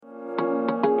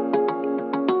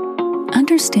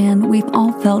understand we've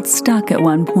all felt stuck at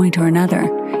one point or another,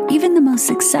 even the most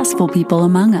successful people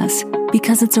among us,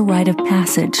 because it's a rite of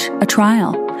passage, a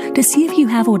trial, to see if you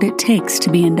have what it takes to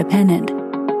be independent.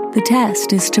 The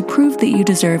test is to prove that you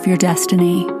deserve your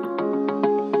destiny.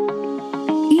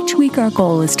 Each week our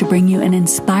goal is to bring you an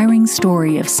inspiring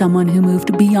story of someone who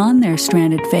moved beyond their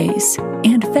stranded phase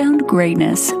and found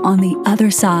greatness on the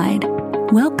other side.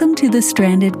 Welcome to the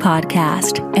Stranded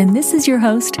Podcast, and this is your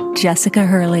host, Jessica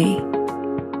Hurley.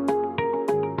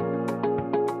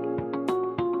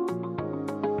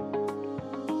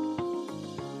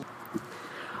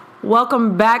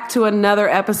 Welcome back to another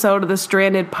episode of the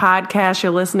Stranded Podcast.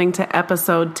 You're listening to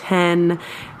episode 10.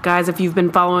 Guys, if you've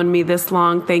been following me this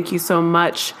long, thank you so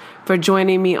much for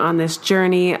joining me on this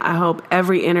journey. I hope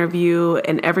every interview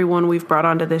and everyone we've brought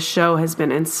onto this show has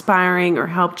been inspiring or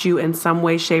helped you in some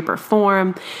way, shape, or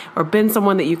form, or been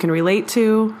someone that you can relate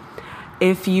to.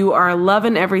 If you are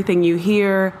loving everything you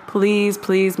hear, please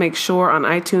make sure on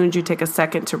iTunes you take a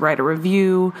second to write a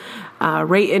review,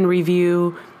 rate and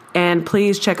review. And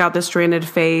please check out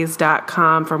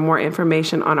thestrandedphase.com for more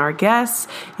information on our guests.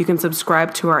 You can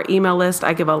subscribe to our email list.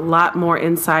 I give a lot more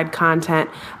inside content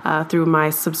through my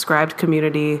subscribed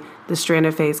community, the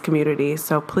Stranded Phase community.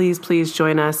 So please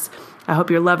join us. I hope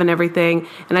you're loving everything.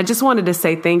 And I just wanted to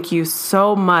say thank you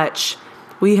so much.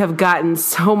 We have gotten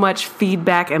so much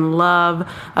feedback and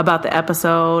love about the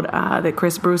episode that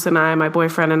Chris Bruce and I, my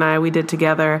boyfriend and I, we did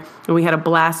together. And we had a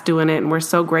blast doing it. And we're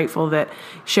so grateful that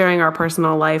sharing our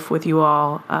personal life with you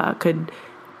all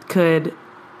could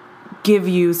give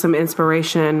you some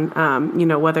inspiration,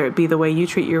 whether it be the way you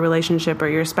treat your relationship or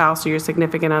your spouse or your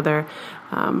significant other.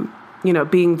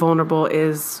 Being vulnerable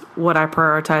is what I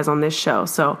prioritize on this show.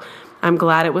 So I'm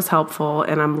glad it was helpful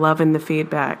and I'm loving the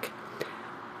feedback.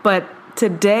 But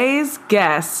today's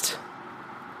guest,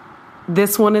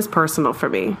 this one is personal for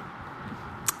me.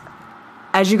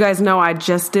 As you guys know, I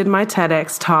just did my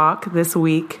TEDx talk this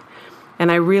week, and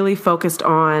I really focused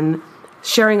on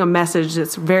sharing a message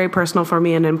that's very personal for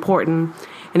me and important,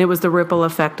 and it was the ripple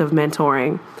effect of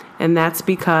mentoring. And that's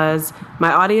because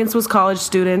my audience was college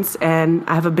students, and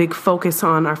I have a big focus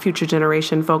on our future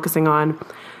generation, focusing on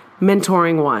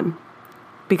mentoring one.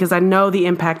 Because I know the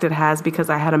impact it has because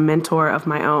I had a mentor of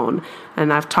my own.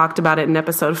 And I've talked about it in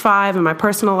episode 5 in my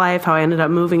personal life, how I ended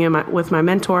up moving in with my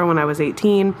mentor when I was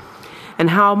 18, and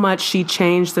how much she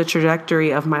changed the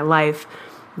trajectory of my life.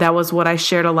 That was what I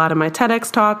shared a lot in my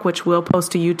TEDx talk, which we'll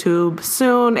post to YouTube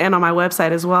soon and on my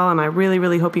website as well. And I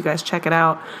really hope you guys check it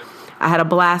out. I had a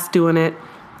blast doing it.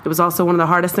 It was also one of the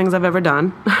hardest things I've ever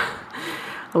done.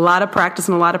 A lot of practice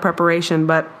and a lot of preparation,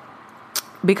 but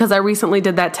because I recently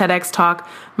did that TEDx talk,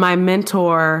 my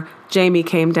mentor, Jamie,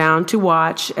 came down to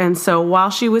watch. And so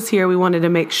while she was here, we wanted to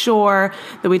make sure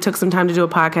that we took some time to do a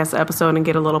podcast episode and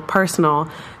get a little personal.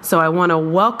 So I want to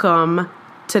welcome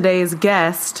today's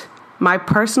guest, my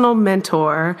personal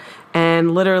mentor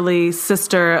and literally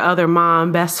sister, other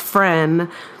mom, best friend,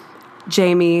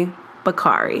 Jamie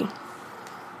Baccari.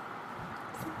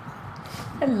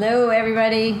 Hello,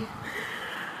 everybody.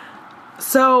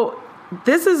 So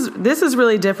This is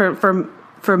really different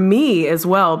for me as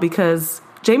well, because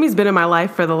Jamie's been in my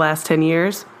life for the last 10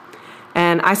 years,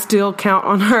 and I still count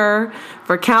on her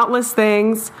for countless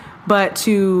things. But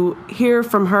to hear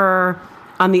from her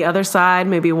on the other side,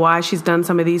 maybe why she's done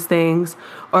some of these things,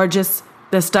 or just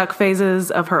the stuck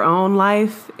phases of her own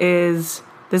life, this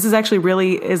is actually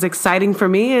really as exciting for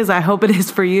me as I hope it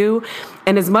is for you.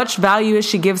 And as much value as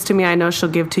she gives to me, I know she'll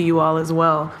give to you all as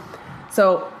well.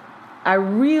 So I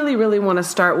really want to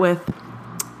start with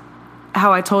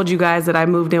how I told you guys that I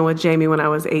moved in with Jamie when I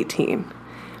was 18.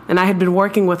 And I had been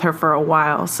working with her for a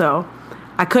while, so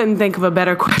I couldn't think of a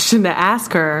better question to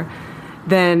ask her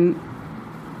than,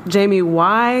 Jamie,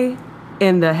 why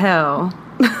in the hell?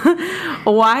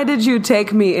 Why did you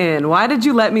take me in? Why did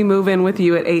you let me move in with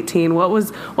you at 18? What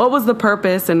was the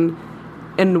purpose and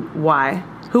why?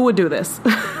 Who would do this?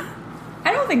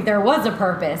 I don't think there was a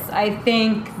purpose. I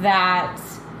think that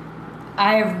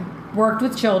I've worked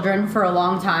with children for a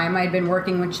long time. I'd been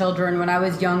working with children when I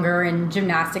was younger in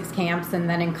gymnastics camps, and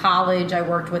then in college I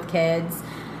worked with kids.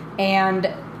 And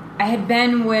I had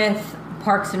been with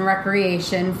Parks and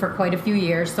Recreation for quite a few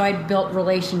years, so I'd built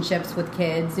relationships with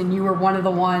kids, and you were one of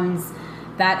the ones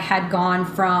that had gone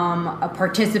from a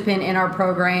participant in our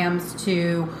programs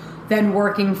to then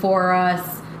working for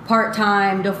us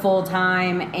part-time to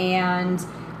full-time. And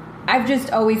I've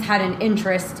just always had an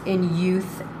interest in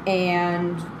youth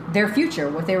and their future,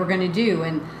 what they were going to do.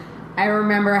 And I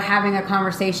remember having a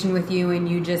conversation with you and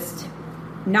you just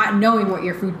not knowing what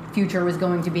your future was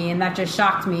going to be. And that just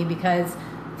shocked me because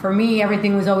For me,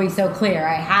 everything was always so clear.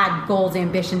 I had goals,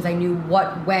 ambitions. I knew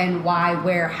what, when, why,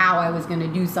 where, how I was going to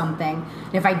do something.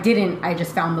 And if I didn't, I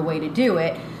just found the way to do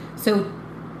it. So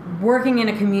working in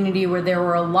a community where there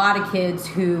were a lot of kids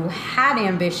who had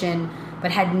ambition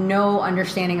but had no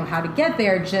understanding of how to get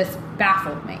there just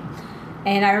baffled me.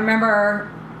 And I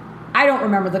don't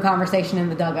remember the conversation in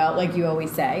the dugout like you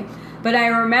always say, but I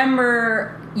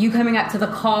remember you coming up to the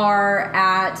car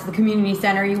at the community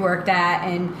center you worked at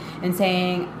and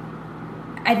saying,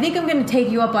 I think I'm going to take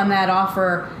you up on that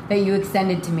offer that you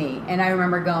extended to me. And I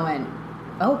remember going,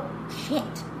 oh,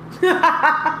 shit.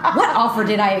 What offer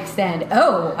did I extend?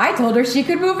 Oh, I told her she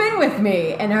could move in with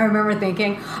me. And I remember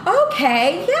thinking,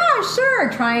 okay, yeah,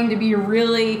 sure. Trying to be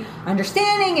really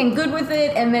understanding and good with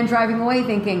it. And then driving away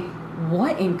thinking,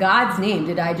 what in God's name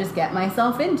did I just get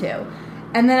myself into?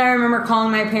 And then I remember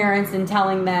calling my parents and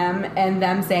telling them, and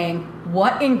them saying,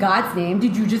 what in God's name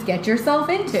did you just get yourself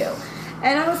into?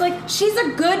 And I was like, she's a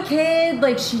good kid.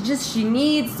 Like, she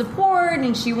needs support,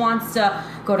 and she wants to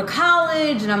go to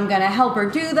college, and I'm going to help her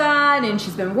do that. And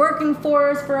she's been working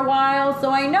for us for a while, so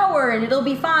I know her, and it'll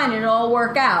be fine, and it'll all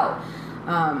work out.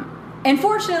 And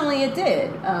fortunately, it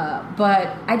did.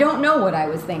 But I don't know what I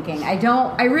was thinking.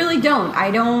 I really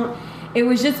don't. It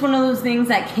was just one of those things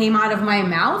that came out of my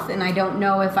mouth, and I don't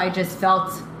know if I just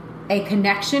felt a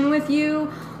connection with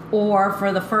you, or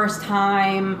for the first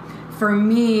time, for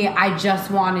me, I just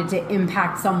wanted to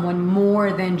impact someone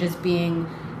more than just being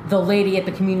the lady at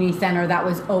the community center that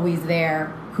was always there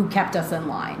who kept us in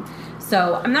line.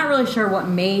 So I'm not really sure what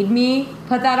made me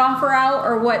put that offer out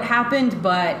or what happened,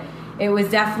 but it was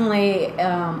definitely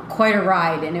quite a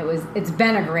ride, and it's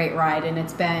been a great ride, and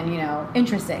it's been,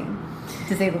 interesting,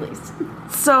 to say the least.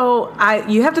 So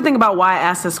you have to think about why I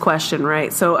asked this question,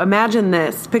 right? So imagine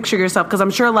this. Picture yourself, because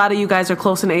I'm sure a lot of you guys are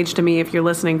close in age to me if you're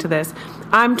listening to this.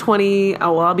 I'm 20,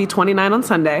 I'll be 29 on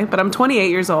Sunday, but I'm 28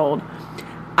 years old.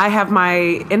 I have my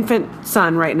infant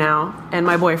son right now and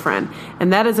my boyfriend,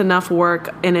 and that is enough work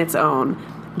in its own.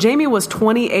 Jamie was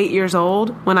 28 years old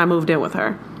when I moved in with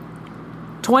her.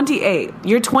 28.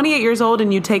 You're 28 years old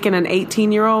and you take in an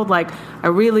 18-year-old. Like, I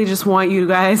really just want you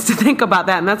guys to think about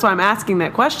that. And that's why I'm asking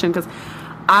that question, because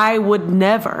I would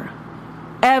never,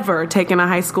 ever take in a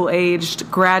high school aged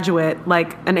graduate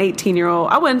like an 18-year-old.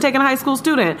 I wouldn't take in a high school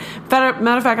student.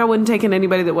 Matter of fact, I wouldn't take in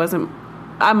anybody that wasn't,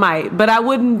 I might, but I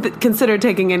wouldn't consider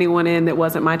taking anyone in that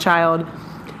wasn't my child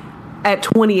at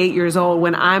 28 years old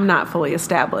when I'm not fully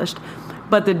established.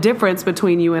 But the difference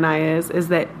between you and I is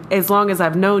that as long as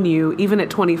I've known you, even at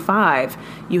 25,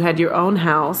 you had your own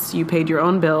house, you paid your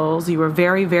own bills, you were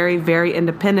very, very, very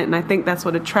independent. And I think that's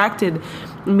what attracted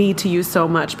me to you so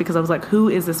much, because I was like, who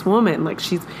is this woman? Like,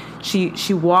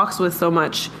 she walks with so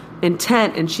much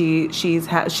intent, and she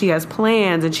has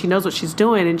plans, and she knows what she's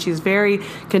doing, and she's very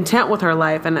content with her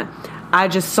life. And I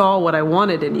just saw what I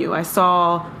wanted in you. I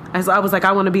was like,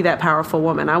 I want to be that powerful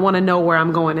woman. I want to know where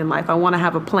I'm going in life. I want to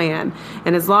have a plan.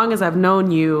 And as long as I've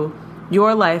known you,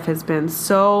 your life has been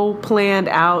so planned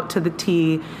out to the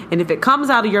T. And if it comes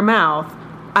out of your mouth,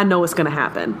 I know it's going to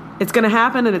happen. It's going to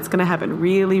happen, and it's going to happen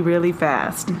really, really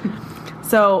fast.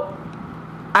 So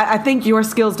I think your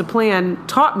skills to plan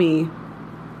taught me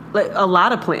a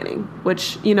lot of planning,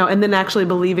 which, and then actually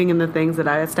believing in the things that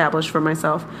I established for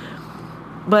myself.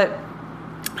 But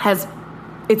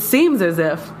it seems as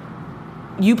if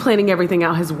you planning everything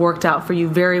out has worked out for you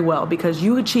very well, because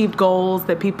you achieved goals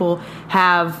that people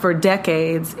have for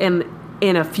decades in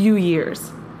a few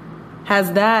years.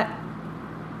 Has that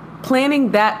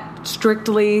planning that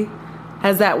strictly,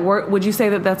 has that worked? Would you say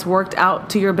that that's worked out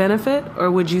to your benefit,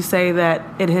 or would you say that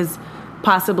it has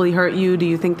possibly hurt you? Do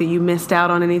you think that you missed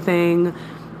out on anything?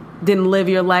 Didn't live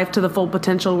your life to the full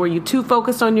potential? Were you too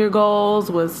focused on your goals?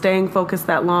 Was staying focused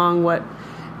that long? What?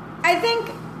 I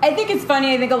think it's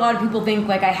funny. I think a lot of people think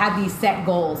like I had these set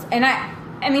goals, and I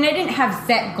didn't have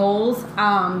set goals.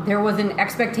 There was an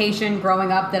expectation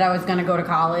growing up that I was going to go to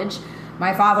college.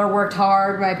 My father worked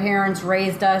hard. My parents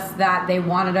raised us that they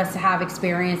wanted us to have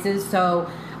experiences. So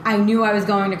I knew I was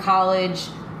going to college.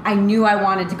 I knew I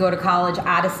wanted to go to college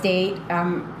out of state.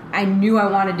 I knew I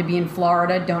wanted to be in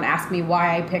Florida. Don't ask me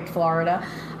why I picked Florida,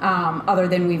 other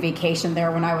than we vacationed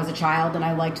there when I was a child, and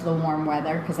I liked the warm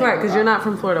weather. Right, because you're not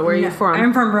from Florida. Where are you from?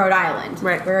 I'm from Rhode Island,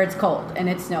 right, where it's cold and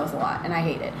it snows a lot, and I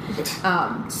hate it.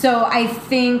 So I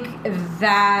think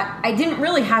that I didn't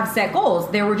really have set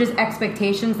goals. There were just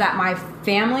expectations that my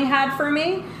family had for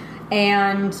me.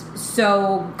 And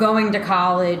so going to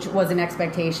college was an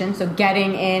expectation. So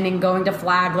getting in and going to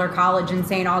Flagler College in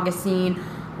St. Augustine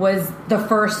was the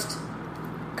first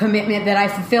commitment that I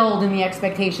fulfilled in the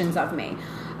expectations of me.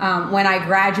 When I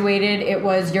graduated, it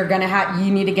was,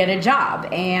 you need to get a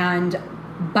job. And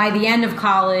by the end of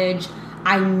college,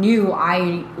 I knew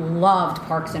I loved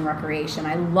Parks and Recreation.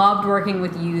 I loved working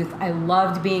with youth. I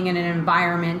loved being in an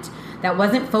environment that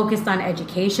wasn't focused on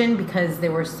education, because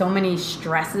there were so many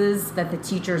stresses that the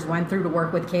teachers went through to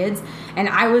work with kids. And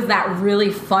I was that really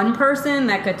fun person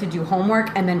that got to do homework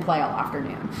and then play all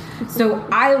afternoon. So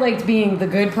I liked being the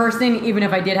good person, even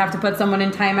if I did have to put someone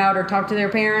in timeout or talk to their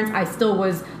parents. I still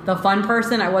was the fun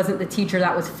person. I wasn't the teacher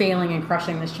that was failing and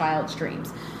crushing this child's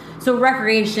dreams. So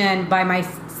recreation by my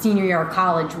senior year of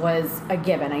college was a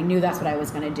given. I knew that's what I was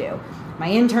going to do. My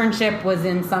internship was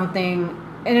in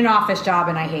an office job,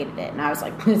 and I hated it. And I was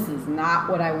like, this is not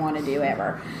what I want to do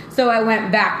ever. So I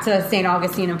went back to St.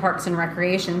 Augustine and Parks and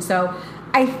Recreation. So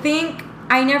I think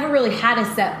I never really had a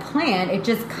set plan. It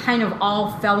just kind of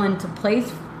all fell into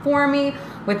place for me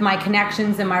with my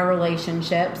connections and my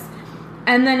relationships.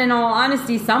 And then in all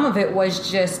honesty, some of it was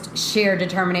just sheer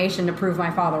determination to prove my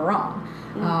father wrong.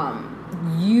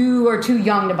 You are too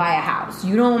young to buy a house.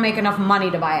 You don't make enough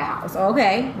money to buy a house.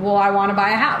 Okay, well, I want to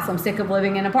buy a house. I'm sick of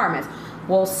living in apartments.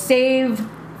 We'll save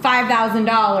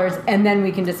 $5,000 and then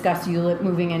we can discuss you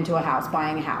moving into a house,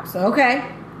 buying a house. Okay.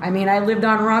 I mean, I lived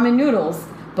on ramen noodles,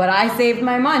 but I saved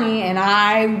my money and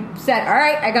I said, all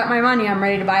right, I got my money. I'm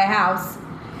ready to buy a house.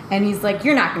 And he's like,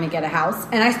 you're not going to get a house.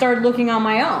 And I started looking on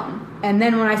my own. And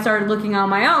then when I started looking on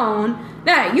my own,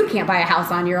 nah, you can't buy a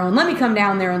house on your own. Let me come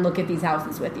down there and look at these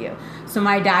houses with you. So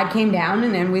my dad came down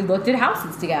and then we looked at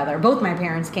houses together. Both my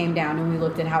parents came down and we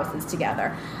looked at houses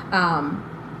together.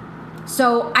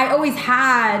 So I always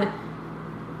had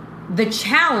the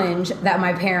challenge that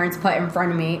my parents put in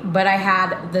front of me, but I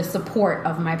had the support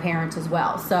of my parents as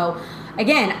well. So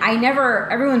again,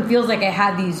 everyone feels like I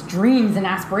had these dreams and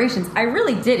aspirations. I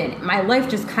really didn't. My life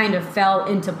just kind of fell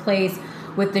into place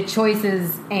with the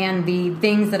choices and the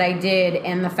things that I did,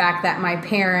 and the fact that my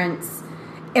parents,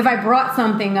 if I brought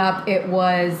something up, it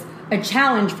was a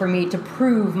challenge for me to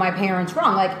prove my parents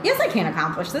wrong. Like, yes, I can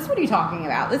accomplish this. What are you talking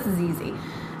about? This is easy.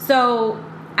 So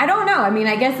I don't know. I mean,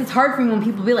 I guess it's hard for me when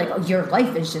people be like, oh, your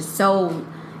life is just so,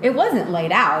 it wasn't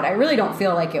laid out. I really don't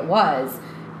feel like it was.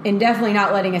 And definitely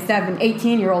not letting a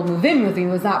 18-year-old move in with me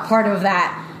was not part of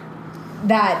that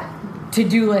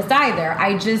to-do list either.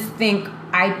 I just think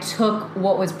I took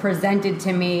what was presented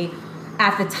to me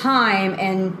at the time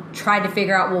and tried to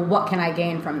figure out, well, what can I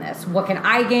gain from this? What can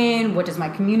I gain? What does my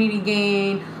community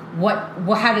gain?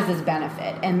 How does this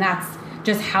benefit? And that's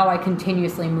just how I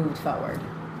continuously moved forward.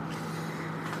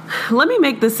 Let me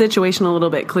make this situation a little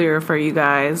bit clearer for you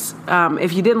guys.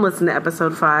 If you didn't listen to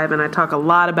episode 5, and I talk a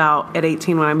lot about at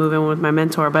 18 when I move in with my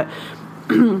mentor, but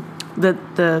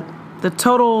the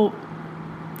total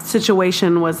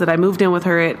situation was that I moved in with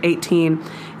her at 18,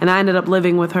 and I ended up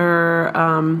living with her.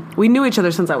 We knew each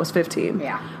other since I was 15.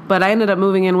 Yeah. But I ended up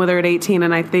moving in with her at 18,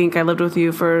 and I think I lived with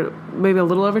you for maybe a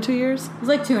little over 2 years. It was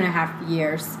like 2.5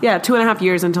 years. Yeah, 2.5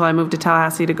 years until I moved to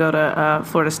Tallahassee to go to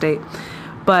Florida State.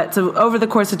 But so over the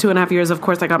course of 2.5 years, of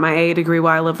course, I got my AA degree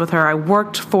while I lived with her. I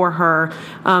worked for her.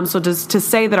 So just to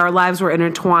say that our lives were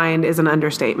intertwined is an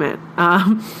understatement.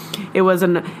 It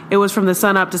was from the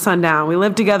sun up to sundown. We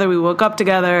lived together. We woke up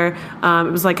together.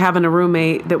 It was like having a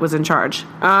roommate that was in charge.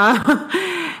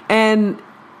 And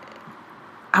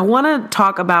I want to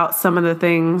talk about some of the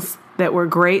things that were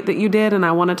great that you did, and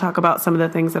I want to talk about some of the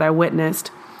things that I witnessed.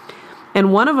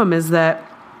 And one of them is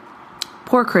that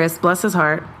poor Chris, bless his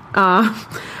heart,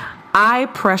 I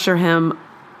pressure him.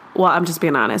 Well, I'm just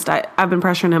being honest. I've been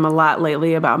pressuring him a lot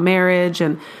lately about marriage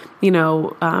and,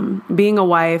 being a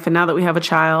wife. And now that we have a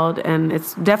child, and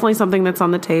it's definitely something that's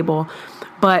on the table,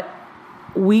 but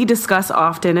we discuss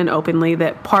often and openly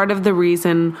that part of the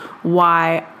reason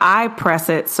why I press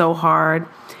it so hard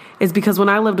is because when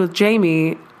I lived with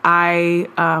Jamie,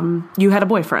 you had a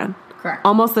boyfriend. Correct.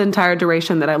 Almost the entire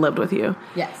duration that I lived with you.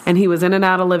 Yes. And he was in and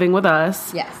out of living with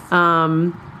us. Yes.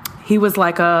 He was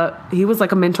like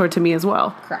a mentor to me as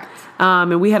well. Correct.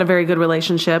 And we had a very good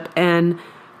relationship. And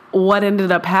what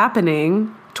ended up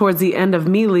happening towards the end of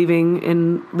me leaving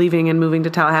and moving to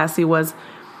Tallahassee was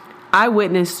I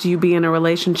witnessed you be in a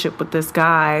relationship with this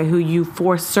guy who you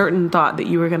for certain thought that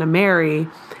you were going to marry.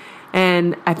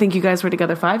 And I think you guys were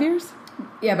together 5 years?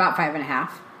 Yeah, about 5.5.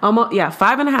 Almost, yeah,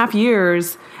 5.5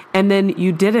 years. And then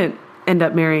you didn't end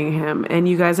up marrying him, and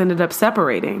you guys ended up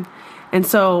separating. And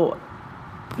so,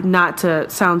 not to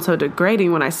sound so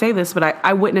degrading when I say this, but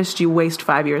I witnessed you waste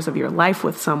 5 years of your life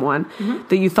with someone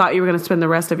that you thought you were going to spend the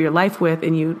rest of your life with,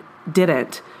 and you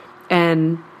didn't.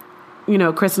 And,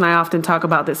 Chris and I often talk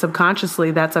about this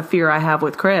subconsciously. That's a fear I have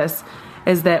with Chris,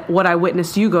 is that what I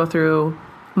witnessed you go through,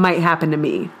 might happen to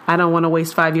me. I don't want to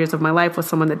waste 5 years of my life with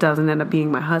someone that doesn't end up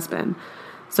being my husband.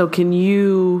 So can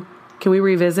we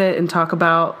revisit and talk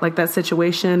about like that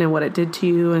situation and what it did to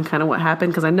you and kind of what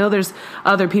happened? Because I know there's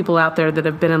other people out there that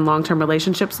have been in long-term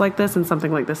relationships like this and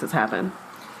something like this has happened.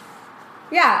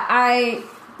 Yeah, I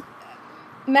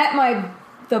met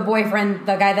the boyfriend,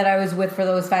 the guy that I was with for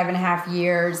those 5.5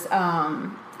 years,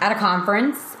 at a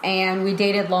conference, and we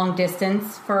dated long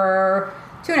distance for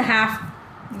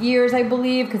 2.5 years, I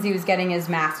believe, because he was getting his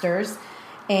master's.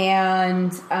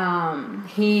 And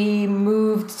he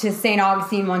moved to St.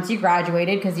 Augustine once he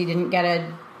graduated because he didn't get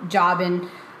a job in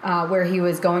where he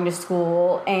was going to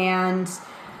school. And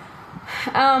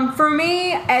for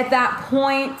me, at that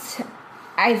point,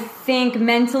 I think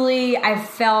mentally I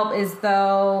felt as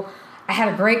though I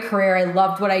had a great career. I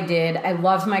loved what I did. I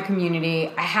loved my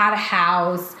community. I had a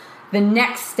house. The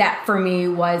next step for me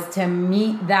was to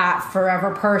meet that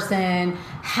forever person,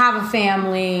 have a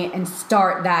family, and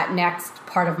start that next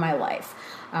part of my life.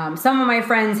 Some of my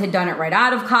friends had done it right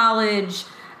out of college.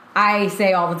 I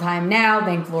say all the time now,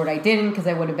 thank the Lord I didn't, because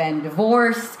I would have been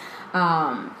divorced.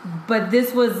 But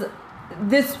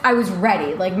I was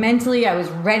ready. Like mentally, I was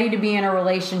ready to be in a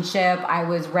relationship. I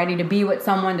was ready to be with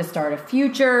someone to start a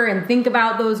future and think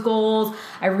about those goals.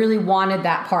 I really wanted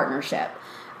that partnership.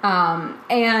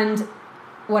 And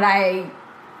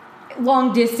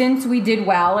long distance, we did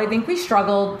well. I think we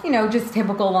struggled, just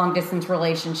typical long distance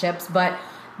relationships, but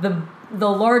the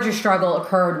larger struggle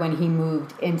occurred when he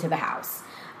moved into the house.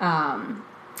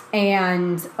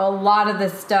 And a lot of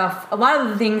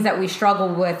the things that we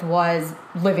struggled with was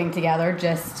living together,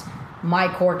 just my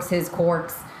quirks, his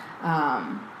quirks.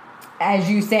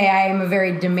 As you say, I am a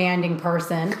very demanding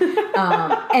person.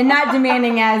 And not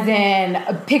demanding as in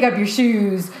pick up your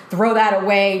shoes, throw that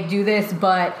away, do this.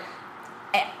 But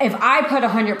if I put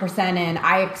 100% in,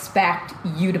 I expect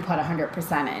you to put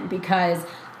 100% in because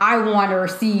I want to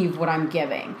receive what I'm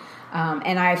giving.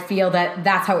 And I feel that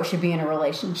that's how it should be in a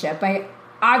relationship.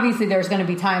 Obviously, there's going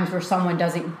to be times where someone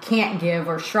can't give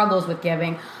or struggles with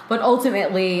giving. But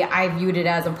ultimately, I viewed it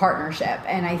as a partnership.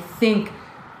 And I think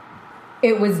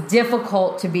it was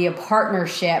difficult to be a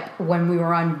partnership when we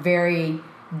were on very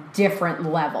different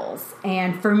levels.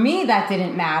 And for me, that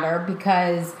didn't matter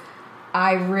because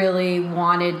I really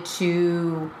wanted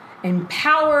to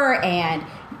empower and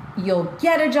you'll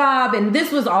get a job. And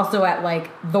this was also at like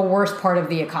the worst part of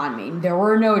the economy. There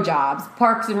were no jobs.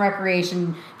 Parks and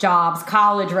recreation jobs,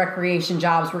 college recreation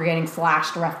jobs were getting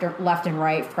slashed left and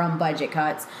right from budget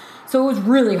cuts. So it was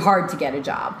really hard to get a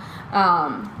job.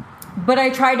 But I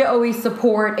tried to always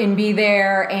support and be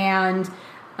there, and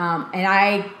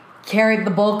I carried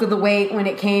the bulk of the weight when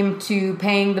it came to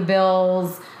paying the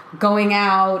bills, going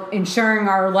out, ensuring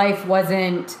our life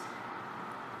wasn't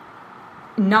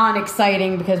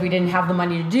non-exciting because we didn't have the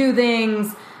money to do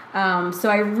things. So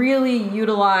I really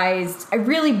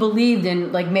believed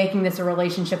in like making this a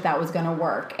relationship that was going to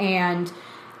work, and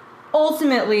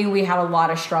ultimately we had a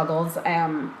lot of struggles.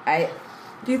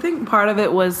 Do you think part of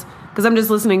it was because I'm just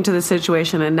listening to the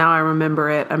situation and now I remember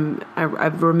it. I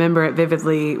remember it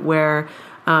vividly where,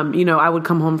 I would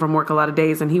come home from work a lot of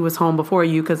days and he was home before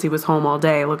you because he was home all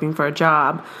day looking for a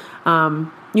job. And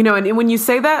when you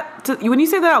say that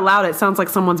out loud, it sounds like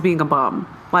someone's being a bum.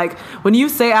 Like when you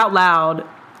say out loud,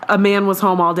 a man was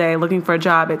home all day looking for a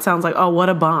job, it sounds like, oh, what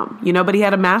a bum. But he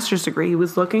had a master's degree. He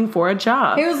was looking for a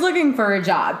job. He was looking for a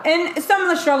job. And some of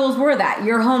the struggles were that.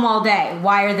 You're home all day.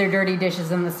 Why are there dirty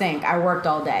dishes in the sink? I worked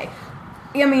all day.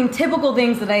 I mean, typical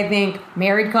things that I think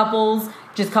married couples,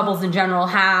 just couples in general,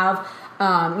 have.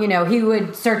 He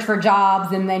would search for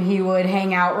jobs and then he would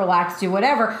hang out, relax, do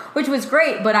whatever, which was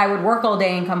great. But I would work all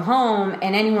day and come home.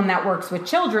 And anyone that works with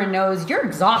children knows you're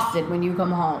exhausted when you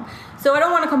come home. So I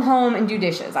don't want to come home and do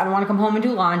dishes. I don't want to come home and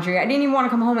do laundry. I didn't even want to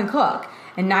come home and cook.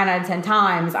 And 9 out of 10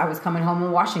 times I was coming home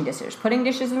and washing dishes, putting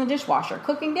dishes in the dishwasher,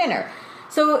 cooking dinner.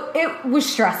 So it was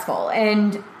stressful.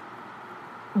 And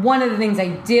one of the things I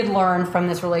did learn from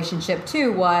this relationship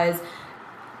too was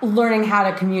learning how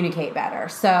to communicate better.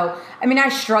 So, I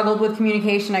struggled with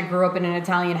communication. I grew up in an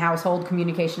Italian household.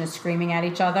 Communication is screaming at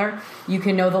each other. You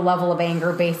can know the level of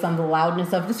anger based on the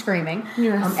loudness of the screaming.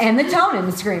 Yes. And the tone in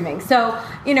the screaming. So,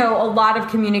 a lot of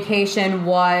communication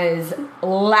was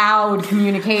loud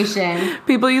communication.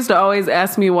 People used to always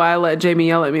ask me why I let Jamie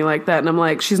yell at me like that. And I'm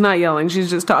like, she's not yelling. She's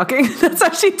just talking. That's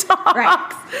how she talks.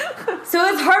 Right. So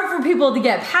it's hard for people to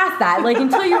get past that. Like,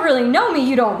 until you really know me,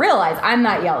 you don't realize I'm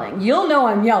not yelling. You'll know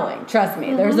I'm yelling. Trust me.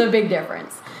 Mm-hmm. There's a big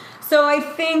difference. So I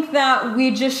think that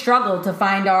we just struggled to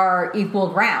find our equal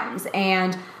grounds.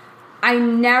 And I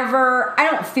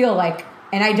don't feel like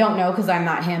and I don't know because I'm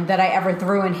not him, that I ever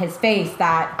threw in his face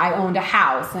that I owned a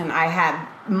house and I had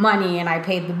money and I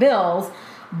paid the bills.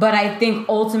 But I think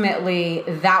ultimately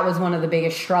that was one of the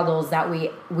biggest struggles that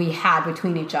we had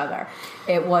between each other.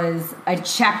 It was a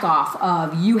check off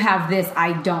of, you have this,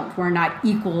 I don't. We're not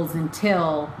equals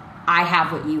until I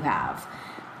have what you have.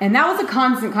 And that was a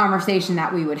constant conversation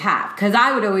that we would have. Because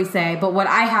I would always say, but what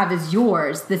I have is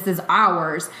yours. This is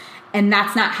ours. And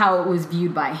that's not how it was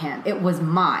viewed by him. It was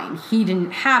mine. He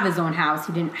didn't have his own house.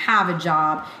 He didn't have a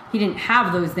job. He didn't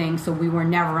have those things. So we were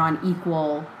never on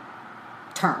equal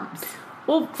terms.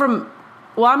 Well,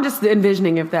 I'm just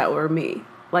envisioning if that were me.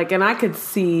 Like, and I could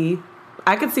see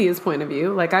his point of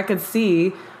view. Like, I could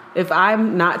see if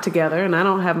I'm not together and I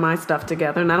don't have my stuff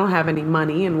together and I don't have any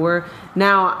money and we're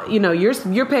now,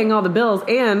 you're paying all the bills,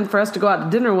 and for us to go out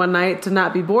to dinner one night to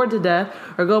not be bored to death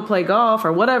or go play golf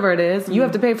or whatever it is, you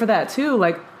have to pay for that too.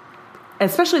 Like,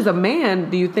 especially as a man,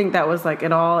 do you think that was like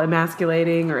at all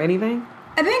emasculating or anything?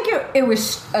 I think it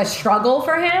was a struggle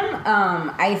for him.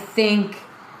 I think,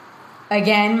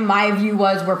 again, my view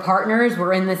was, we're partners.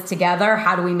 We're in this together.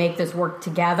 How do we make this work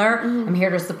together? I'm here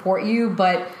to support you.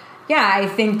 But yeah, I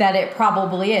think that it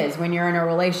probably is when you're in a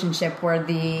relationship where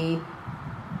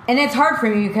and it's hard for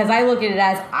me because I look at it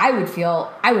as, I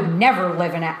would never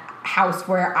live in a house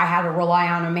where I had to rely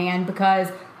on a man, because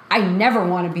I never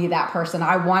want to be that person.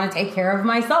 I want to take care of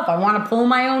myself. I want to pull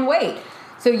my own weight.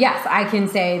 So yes, I can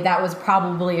say that was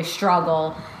probably a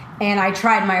struggle. And I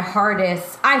tried my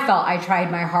hardest. I felt I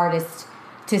tried my hardest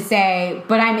to say,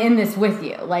 but I'm in this with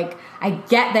you. Like, I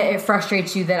get that it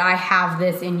frustrates you that I have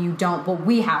this and you don't, but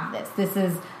we have this. This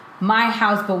is my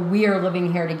house, but we are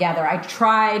living here together.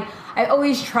 I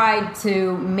always tried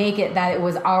to make it that it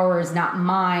was ours, not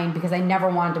mine, because I never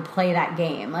wanted to play that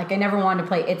game. Like, I never wanted to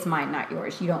play, it's mine, not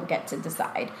yours. You don't get to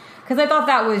decide. Because I thought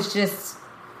that was just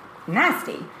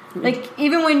nasty. Like,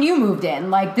 even when you moved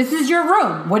in, like, this is your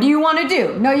room. What do you want to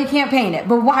do? No, you can't paint it.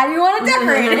 But why do you want to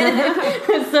decorate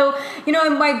it? So,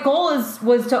 and my goal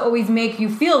was to always make you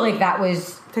feel like that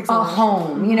was a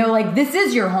home. Like, this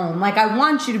is your home. Like, I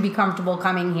want you to be comfortable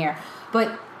coming here.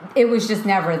 But it was just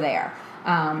never there.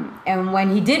 And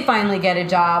when he did finally get a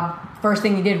job, first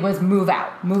thing he did was move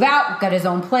out, got his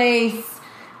own place,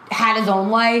 had his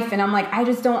own life. And I'm like, I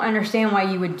just don't understand why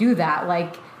you would do that.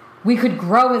 Like, we could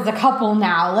grow as a couple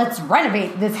now. Let's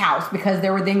renovate this house, because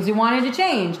there were things we wanted to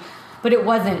change. But it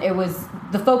wasn't.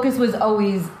 The focus was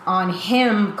always on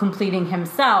him completing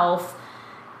himself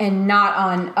and not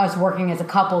on us working as a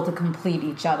couple to complete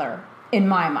each other. In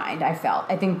my mind, I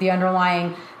think the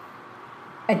underlying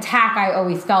attack I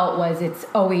always felt was, it's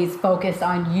always focused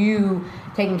on you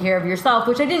taking care of yourself,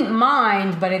 which I didn't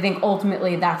mind, but I think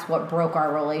ultimately that's what broke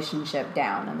our relationship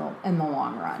down in the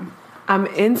long run. I'm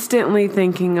instantly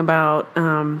thinking about,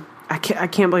 I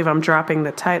can't believe I'm dropping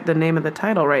the name of the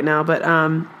title right now, but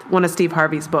one of Steve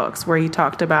Harvey's books where he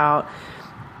talked about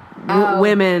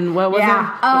women. What was it?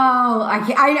 Oh,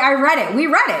 I read it. We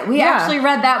read it. We actually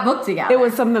read that book together. It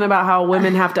was something about how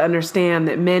women have to understand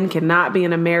that men cannot be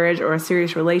in a marriage or a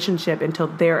serious relationship until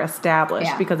they're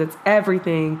established, because it's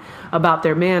everything about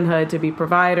their manhood to be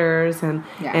providers and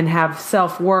have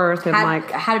self-worth and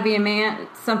how to be a man.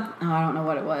 I don't know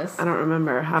what it was. I don't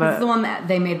remember It's the one that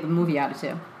they made the movie out of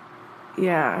too.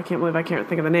 Yeah, I can't believe I can't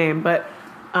think of the name, but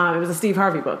it was a Steve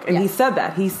Harvey book, and he said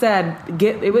that. He said,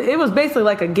 it was basically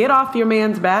like a get off your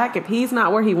man's back. If he's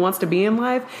not where he wants to be in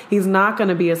life, he's not going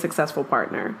to be a successful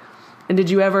partner. And do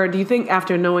you think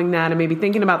after knowing that and maybe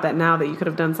thinking about that now, that you could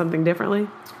have done something differently?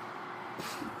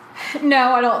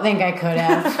 No, I don't think I could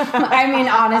have. I mean,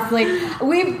 honestly,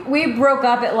 we broke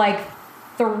up at like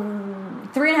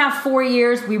 3.5, 4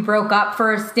 years. We broke up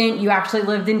for a stint. You actually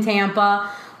lived in Tampa.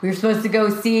 We were supposed to go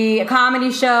see a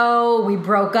comedy show. We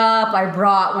broke up. I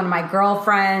brought one of my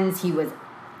girlfriends. He was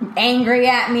angry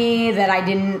at me that I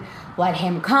didn't let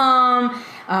him come.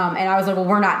 And I was like, well,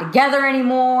 we're not together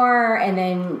anymore. And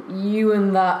then you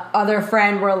and the other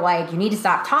friend were like, you need to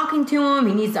stop talking to him.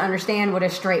 He needs to understand what a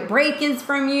straight break is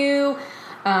from you.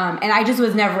 And I just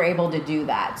was never able to do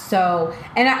that. So,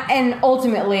 and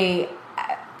ultimately,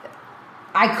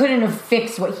 I couldn't have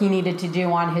fixed what he needed to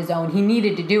do on his own. He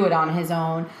needed to do it on his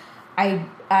own. I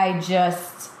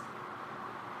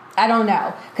don't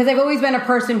know. Because I've always been a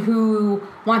person who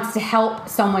wants to help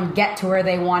someone get to where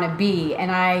they want to be. And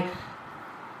I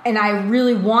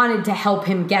really wanted to help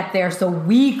him get there so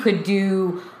we could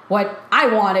do what I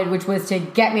wanted, which was to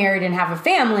get married and have a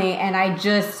family. And I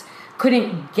just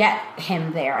couldn't get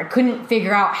him there. I couldn't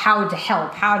figure out how to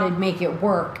help, how to make it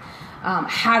work.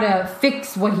 How to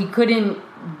fix what he couldn't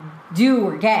do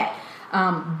or get.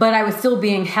 but I was still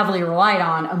being heavily relied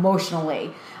on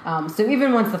emotionally. So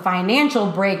even once the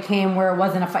financial break came where it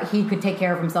wasn't he could take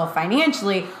care of himself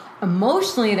financially,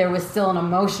 emotionally, there was still an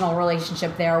emotional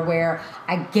relationship there where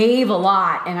I gave a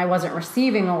lot and I wasn't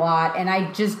receiving a lot. And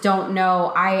I just don't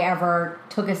know I ever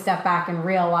took a step back and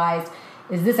realized,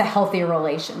 is this a healthy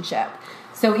relationship?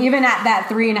 So even at that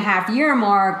 3.5 year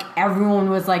mark,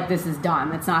 everyone was like, this is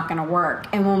done. It's not going to work.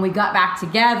 And when we got back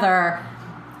together,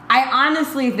 I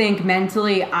honestly think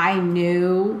mentally I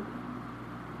knew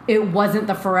it wasn't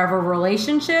the forever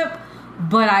relationship,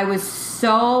 but I was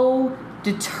so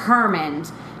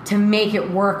determined to make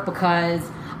it work because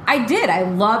I did. I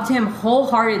loved him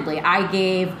wholeheartedly. I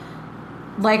gave,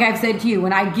 like I've said to you,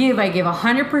 when I give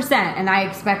 100%, and I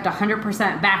expect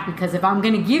 100% back, because if I'm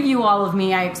going to give you all of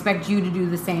me, I expect you to do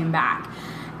the same back.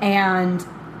 And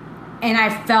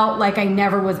I felt like I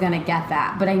never was going to get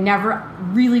that, but I never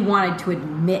really wanted to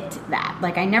admit that.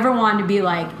 Like, I never wanted to be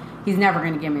like, he's never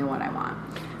going to give me what I want.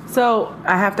 So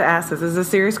I have to ask this is a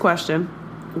serious question.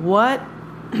 What,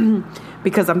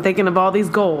 because I'm thinking of all these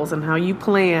goals and how you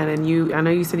plan, and I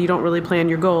know you said you don't really plan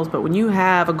your goals, but when you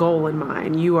have a goal in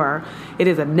mind, it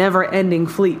is a never ending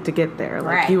fleet to get there.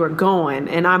 Like, right. You are going.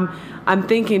 And I'm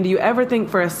thinking, do you ever think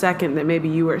for a second that maybe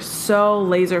you were so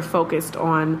laser focused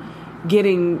on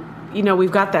getting,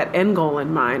 we've got that end goal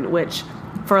in mind, which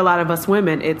for a lot of us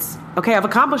women, it's, okay, I've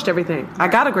accomplished everything. I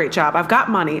got a great job. I've got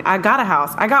money. I got a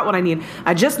house. I got what I need.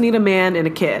 I just need a man and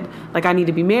a kid. Like, I need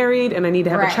to be married and I need to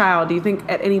have a child. Do you think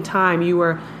at any time you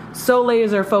were so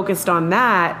laser focused on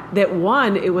that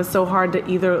one, it was so hard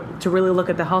to really look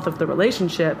at the health of the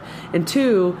relationship, and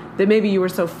two, that maybe you were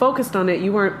so focused on it,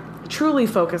 you weren't truly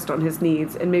focused on his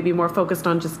needs and maybe more focused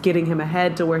on just getting him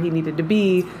ahead to where he needed to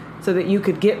be so that you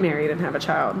could get married and have a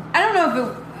child? I don't know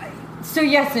if it... So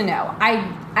yes and no.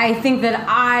 I think that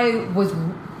I was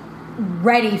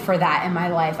ready for that in my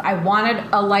life. I wanted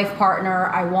a life partner.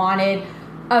 I wanted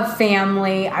a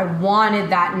family. I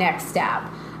wanted that next step.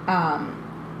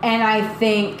 And I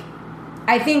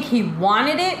think he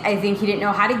wanted it. I think he didn't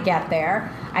know how to get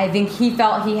there. I think he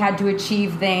felt he had to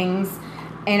achieve things.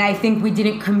 And I think we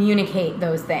didn't communicate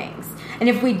those things. And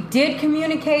if we did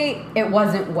communicate, it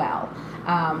wasn't well.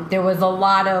 There was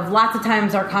lots of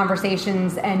times our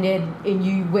conversations ended, and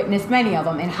you witnessed many of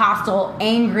them, in hostile,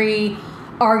 angry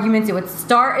arguments. It would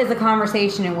start as a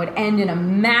conversation and would end in a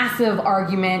massive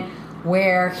argument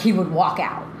where he would walk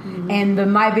out. Mm-hmm.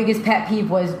 And my biggest pet peeve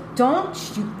was, don't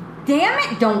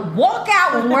walk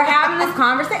out when we're having this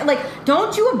conversation. Like,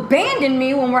 don't you abandon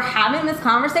me when we're having this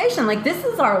conversation. Like, this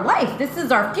is our life. This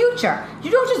is our future.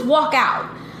 You don't just walk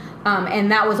out.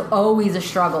 And that was always a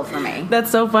struggle for me. That's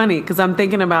so funny, because I'm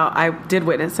thinking about, I did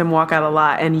witness him walk out a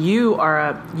lot, and you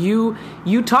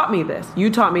taught me this. You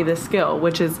taught me this skill,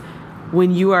 which is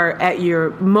when you are at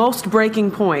your most breaking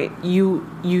point,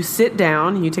 you sit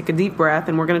down, you take a deep breath,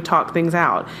 and we're going to talk things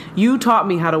out. You taught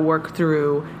me how to work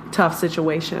through tough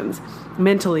situations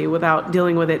mentally without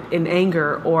dealing with it in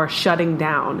anger or shutting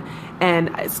down.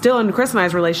 And still in Chris and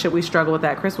I's relationship, we struggle with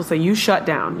that. Chris will say, you shut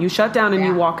down and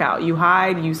you walk out, you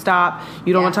hide, you stop,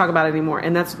 you don't want to talk about it anymore.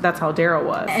 And that's how Daryl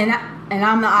was. And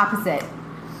I'm the opposite.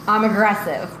 I'm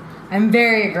aggressive. I'm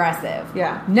very aggressive.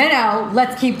 Yeah. No,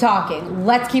 let's keep talking.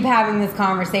 Let's keep having this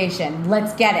conversation.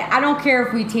 Let's get it. I don't care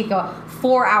if we take a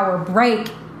 4-hour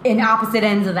break in opposite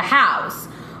ends of the house.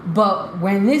 But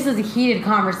when this is a heated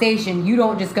conversation, you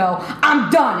don't just go,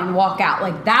 I'm done, and walk out.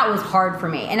 Like, that was hard for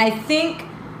me. And I think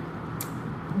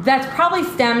that's probably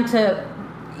stemmed to,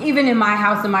 even in my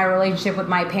house and my relationship with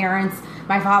my parents,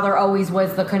 my father always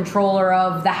was the controller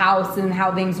of the house and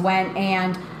how things went.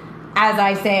 And as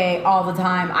I say all the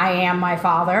time, I am my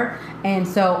father. And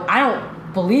so I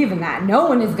don't believe in that. No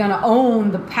one is going to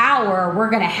own the power. We're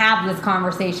going to have this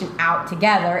conversation out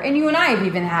together. And you and I have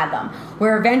even had them,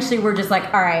 where eventually we're just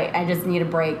like, all right, I just need a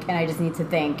break and I just need to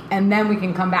think. And then we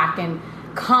can come back and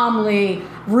calmly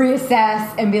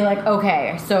reassess and be like,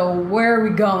 okay, so where are we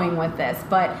going with this?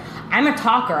 But I'm a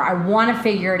talker. I want to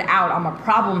figure it out. I'm a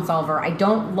problem solver. I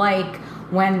don't like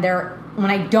when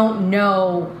I don't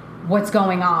know what's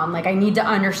going on. Like, I need to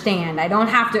understand. I don't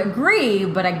have to agree,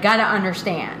 but I gotta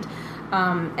understand.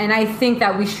 And I think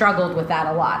that we struggled with that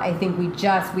a lot. I think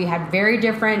we had very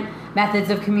different methods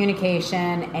of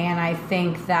communication, and I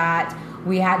think that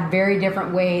we had very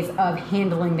different ways of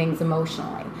handling things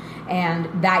emotionally.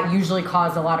 And that usually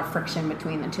caused a lot of friction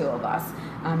between the two of us.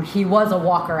 He was a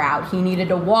walker out. He needed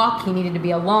to walk. He needed to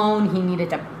be alone. He needed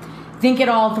to think it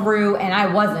all through, and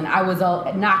I wasn't. I was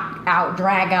a knock out,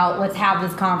 drag out, let's have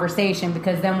this conversation,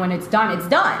 because then when it's done, it's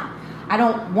done. I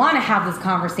don't want to have this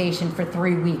conversation for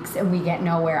 3 weeks and we get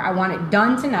nowhere. I want it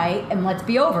done tonight and let's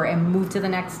be over and move to the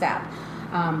next step.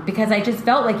 Because I just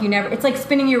felt like it's like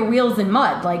spinning your wheels in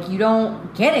mud. Like you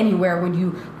don't get anywhere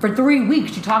when for 3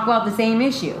 weeks, you talk about the same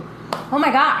issue. Oh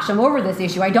my gosh, I'm over this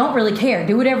issue. I don't really care.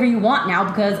 Do whatever you want now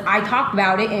because I talked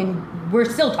about it and we're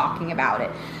still talking about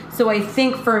it. So I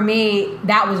think for me,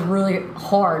 that was really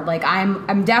hard. Like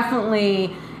I'm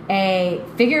definitely a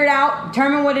figure it out,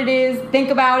 determine what it is, think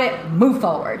about it, move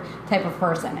forward type of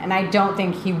person. And I don't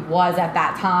think he was at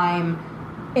that time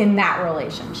in that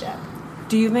relationship.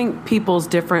 Do you think people's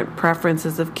different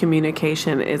preferences of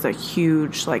communication is a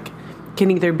huge,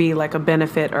 can either be like a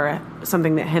benefit or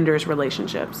something that hinders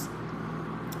relationships?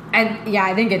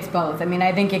 I think it's both. I mean,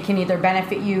 I think it can either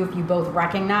benefit you if you both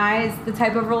recognize the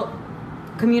type of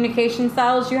communication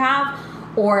styles you have,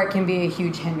 or it can be a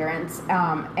huge hindrance.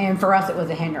 And for us, it was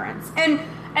a hindrance. And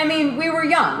I mean, we were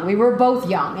young. We were both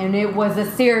young, and it was a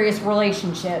serious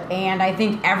relationship. And I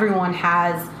think everyone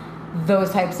has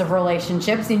those types of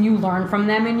relationships, and you learn from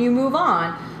them and you move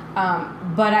on.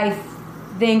 But I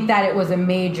think that it was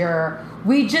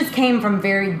we just came from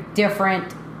very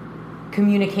different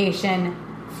communication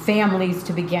families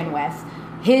to begin with.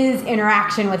 His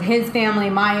interaction with his family,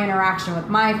 my interaction with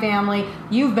my family.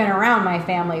 You've been around my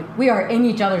family. We are in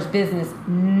each other's business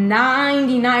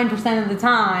 99% of the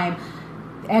time.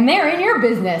 And they're in your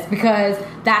business because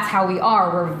that's how we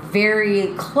are. We're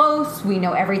very close. We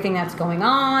know everything that's going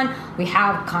on. We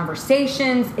have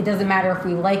conversations. It doesn't matter if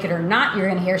we like it or not. You're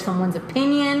going to hear someone's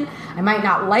opinion. I might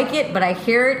not like it, but I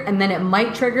hear it, and then it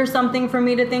might trigger something for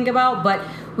me to think about. But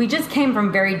we just came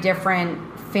from very different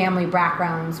family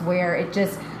backgrounds where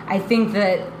I think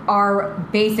that our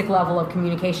basic level of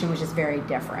communication was just very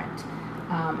different.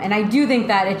 And I do think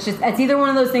that it's either one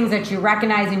of those things that you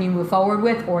recognize and you move forward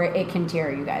with, or it can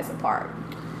tear you guys apart.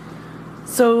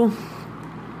 So,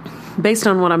 based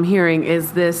on what I'm hearing,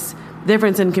 is this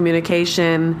difference in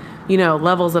communication,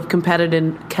 levels of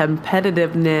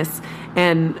competitiveness,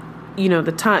 and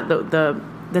the time,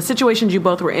 the situations you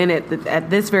both were in at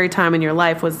this very time in your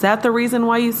life, was that the reason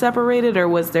why you separated,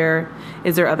 or is there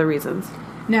other reasons?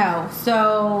 No.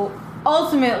 So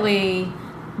ultimately,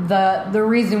 the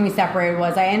reason we separated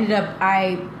was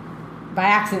I by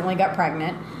accidentally got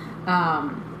pregnant.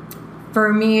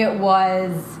 For me, it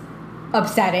was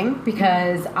upsetting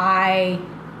because I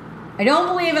don't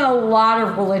believe in a lot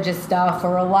of religious stuff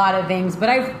or a lot of things, but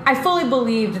I fully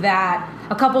believed that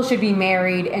a couple should be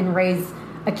married and raise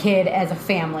a kid as a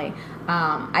family.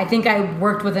 I think I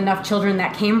worked with enough children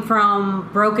that came from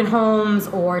broken homes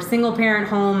or single parent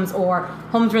homes or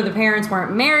homes where the parents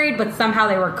weren't married, but somehow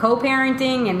they were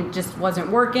co-parenting and it just wasn't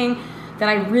working, that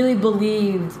I really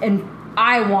believed and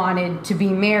I wanted to be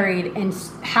married and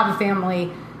have a family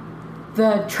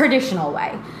the traditional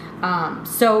way.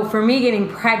 So for me getting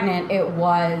pregnant,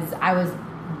 I was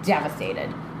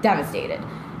devastated.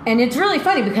 And it's really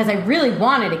funny because I really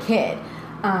wanted a kid.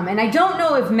 And I don't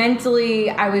know if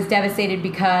mentally I was devastated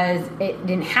because it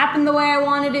didn't happen the way I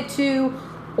wanted it to,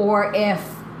 or if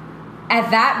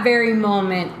at that very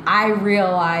moment I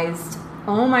realized,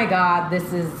 oh my God,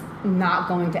 this is not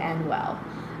going to end well.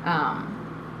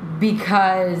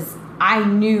 Because I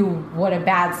knew what a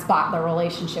bad spot the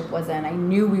relationship was in. I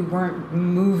knew we weren't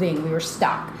moving, we were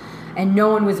stuck. And no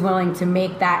one was willing to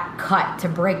make that cut to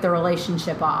break the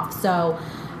relationship off. So,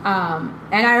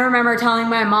 and I remember telling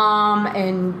my mom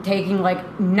and taking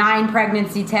 9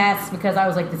 pregnancy tests because I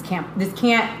was like, this can't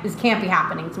be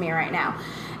happening to me right now.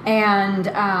 And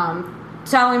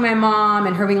telling my mom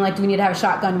and her being like, do we need to have a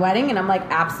shotgun wedding? And I'm like,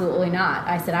 absolutely not.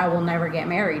 I said, I will never get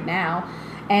married now.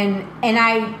 And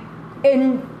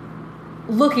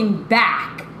looking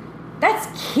back, that's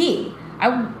key.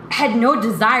 I had no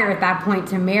desire at that point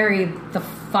to marry the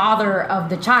father of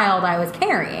the child I was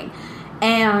carrying.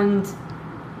 And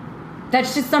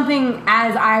that's just something,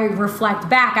 as I reflect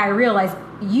back, I realized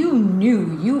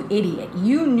you idiot.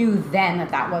 You knew then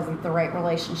that wasn't the right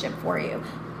relationship for you.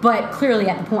 But clearly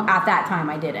at that time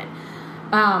I didn't.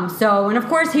 And of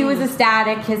course he was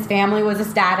ecstatic. His family was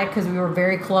ecstatic because we were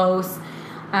very close.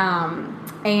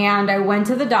 And I went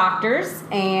to the doctors,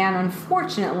 and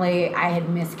unfortunately I had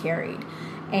miscarried.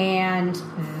 And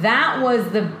that was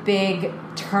the big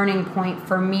turning point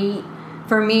for me,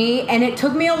 and it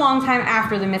took me a long time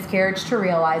after the miscarriage to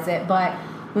realize it, but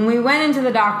when we went into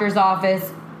the doctor's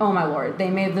office, oh my Lord, they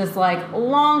made this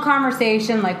long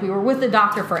conversation, we were with the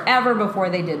doctor forever before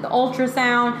they did the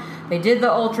ultrasound. They did the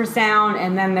ultrasound,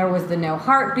 and then there was the no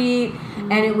heartbeat,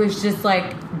 and it was just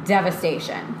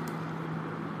devastation.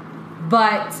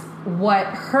 But what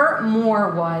hurt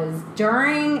more was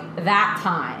during that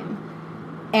time,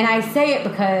 And I say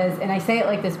it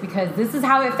like this because this is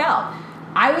how it felt.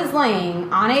 I was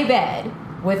laying on a bed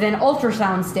with an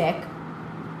ultrasound stick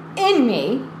in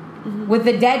me with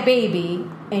a dead baby,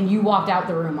 and you walked out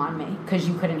the room on me because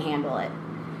you couldn't handle it.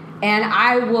 And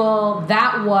I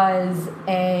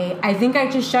think I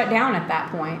just shut down at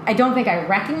that point. I don't think I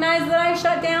recognized that I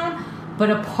shut down, but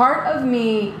a part of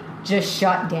me just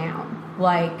shut down.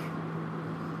 Like,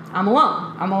 I'm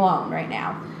alone right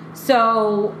now.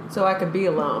 So I could be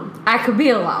alone. I could be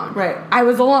alone. Right. I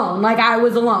was alone. Like,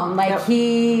 Yep.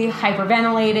 He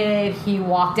hyperventilated. He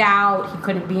walked out. He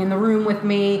couldn't be in the room with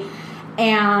me.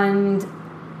 And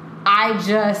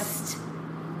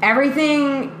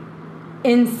everything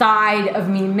inside of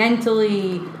me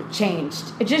mentally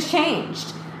changed. It just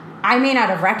changed. I may not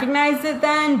have recognized it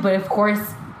then, but of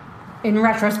course, in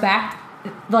retrospect,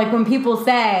 like when people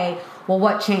say, well,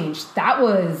 what changed? That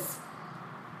was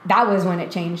when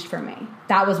it changed for me.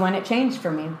 That was when it changed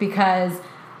for me, because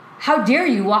how dare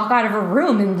you walk out of a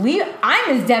room and leave?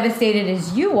 I'm as devastated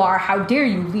as you are. How dare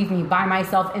you leave me by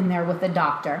myself in there with the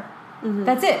doctor? Mm-hmm.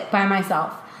 That's it, by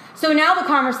myself. So now the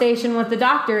conversation with the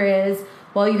doctor is,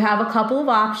 well, you have a couple of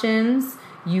options.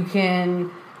 You can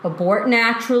abort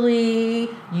naturally.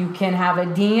 You can have a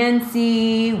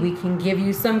DNC. We can give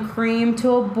you some cream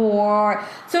to abort.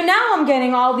 So now I'm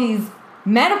getting all these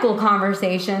medical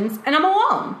conversations, and I'm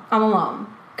alone. I'm alone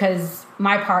because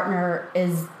my partner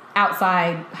is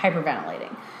outside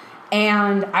hyperventilating.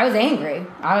 And I was angry.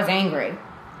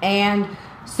 And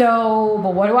so,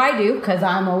 but what do I do? Because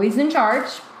I'm always in charge.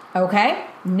 Okay.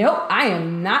 Nope, I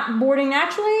am not aborting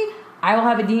naturally. I will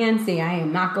have a DNC. I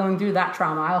am not going through that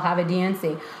trauma. I'll have a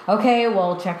DNC. Okay,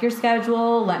 well, check your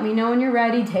schedule. Let me know when you're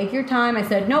ready. Take your time. I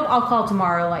said, nope, I'll call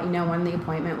tomorrow, let you know when the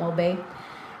appointment will be.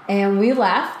 And we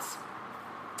left.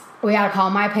 We had to call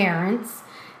my parents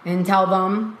and tell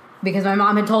them, because my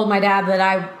mom had told my dad that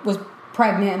I was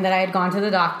pregnant and that I had gone to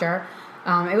the doctor.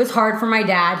 It was hard for my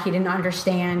dad. He didn't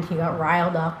understand. He got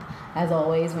riled up, as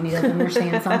always, when he doesn't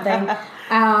understand something.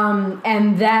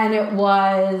 And then it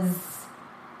was,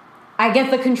 I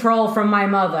get the control from my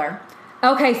mother.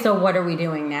 Okay, so what are we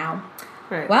doing now?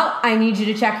 Right. Well, I need you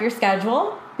to check your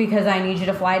schedule because I need you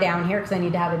to fly down here because I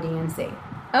need to have a DNC.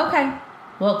 Okay.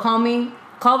 Well,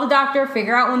 call the doctor,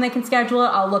 figure out when they can schedule it.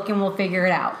 I'll look and we'll figure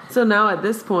it out. So now at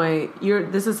this point,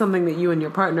 this is something that you and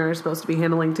your partner are supposed to be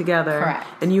handling together. Correct.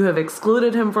 And you have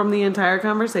excluded him from the entire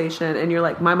conversation, and you're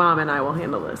like, my mom and I will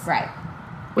handle this. Right.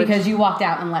 Because you walked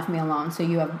out and left me alone, so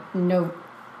you have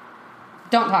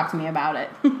don't talk to me about it.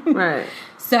 Right.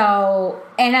 So,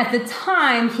 and at the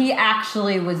time, he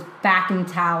actually was back in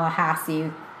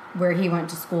Tallahassee where he went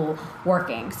to school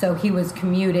working. So he was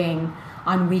commuting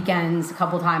on weekends a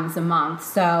couple times a month.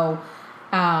 So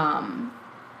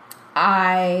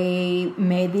I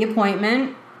made the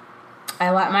appointment.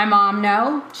 I let my mom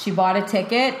know. She bought a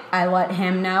ticket. I let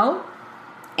him know.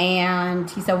 And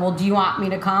he said, well, do you want me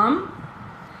to come?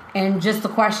 And just the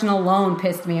question alone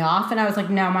pissed me off. And I was like,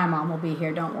 no, my mom will be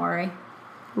here. Don't worry.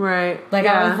 Right. Like,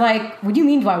 yeah. I was like, what do you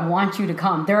mean do I want you to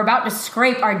come? They're about to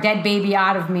scrape our dead baby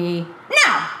out of me. No,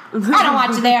 I don't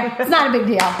want you there. It's not a big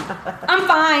deal. I'm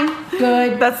fine.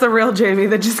 Good. That's the real Jamie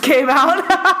that just came out. Like,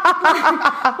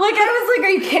 I was like, are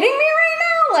you kidding me right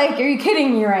now? Like, are you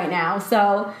kidding me right now?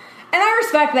 So, and I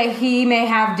respect that he may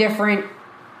have different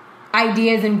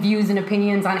ideas and views and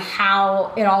opinions on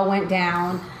how it all went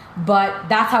down. But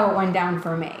that's how it went down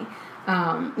for me.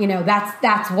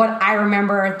 That's what I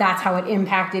remember. That's how it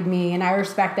impacted me. And I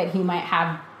respect that he might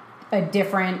have a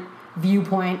different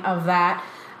viewpoint of that.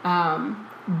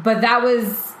 But that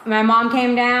was, my mom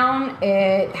came down.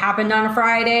 It happened on a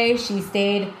Friday. She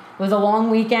stayed. It was a long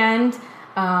weekend.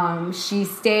 She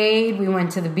stayed. We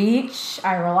went to the beach.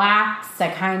 I relaxed. I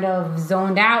kind of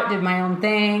zoned out, did my own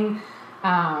thing.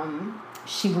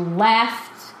 She left.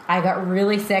 I got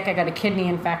really sick. I got a kidney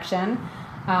infection.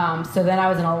 So then I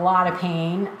was in a lot of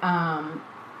pain. And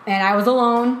I was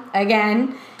alone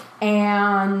again.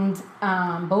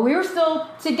 But we were still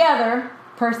together,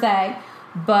 per se.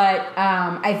 But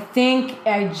I think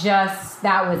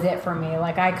that was it for me.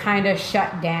 Like, I kind of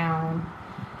shut down.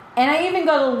 And I even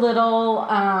got a little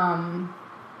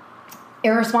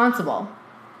irresponsible.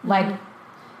 Like,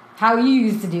 how you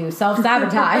used to do,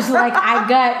 self-sabotage. Like, I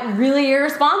got really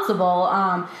irresponsible.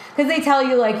 Because they tell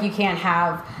you, like,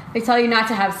 they tell you not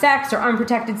to have sex or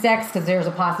unprotected sex because there's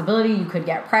a possibility you could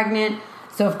get pregnant.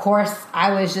 So, of course,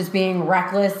 I was just being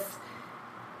reckless.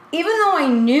 Even though I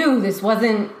knew this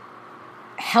wasn't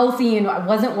healthy and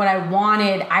wasn't what I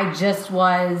wanted, I just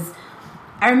was...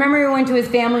 I remember we went to his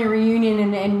family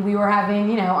reunion and we were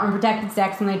having, unprotected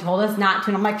sex, and they told us not to.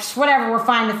 And I'm like, whatever, we're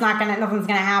fine. Nothing's going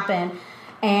to happen.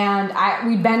 And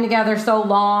we'd been together so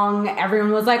long,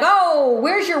 everyone was like, oh,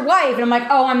 where's your wife? And I'm like,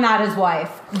 oh, I'm not his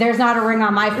wife. There's not a ring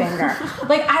on my finger.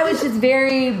 Like, I was just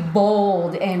very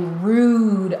bold and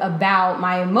rude about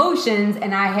my emotions,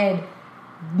 and I had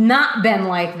not been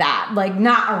like that, like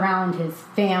not around his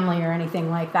family or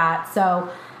anything like that.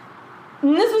 So,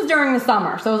 and this was during the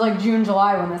summer. So it was like June,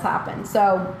 July when this happened.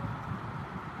 So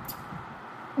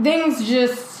things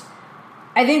just,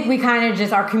 I think we kind of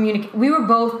just we were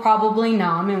both probably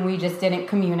numb and we just didn't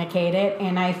communicate it.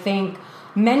 And I think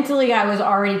mentally I was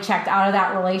already checked out of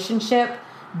that relationship,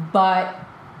 but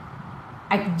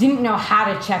I didn't know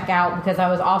how to check out because I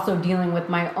was also dealing with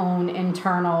my own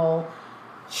internal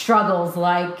struggles.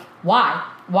 Like, why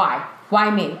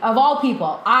me? Of all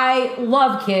people, I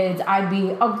love kids. I'd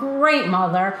be a great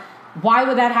mother. Why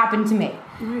would that happen to me?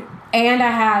 Right. And I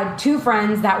had two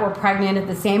friends that were pregnant at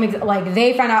the same, like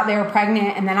they found out they were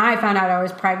pregnant and then I found out I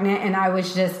was pregnant, and I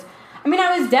was just,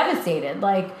 I was devastated.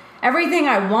 Like, everything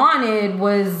I wanted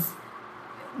was,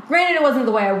 granted it wasn't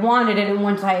the way I wanted it, and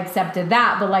once I accepted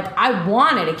that, but like I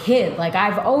wanted a kid. Like,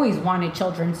 I've always wanted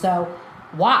children, so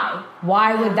why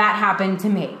would that happen to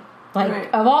me? Like,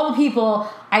 right. Of all the people,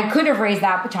 I could have raised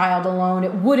that child alone.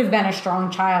 It would have been a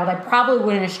strong child. I probably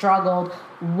wouldn't have struggled.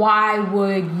 Why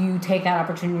would you take that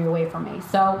opportunity away from me?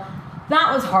 So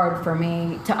that was hard for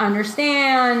me to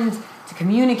understand, to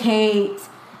communicate,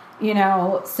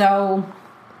 so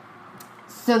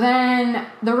then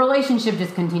the relationship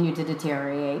just continued to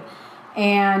deteriorate,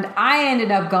 and I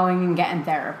ended up going and getting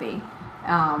therapy.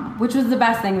 Which was the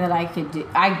best thing that I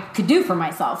could do for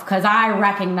myself, because I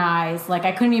recognized, like,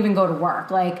 I couldn't even go to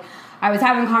work. Like, I was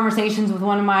having conversations with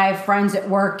one of my friends at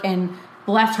work, and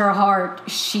bless her heart,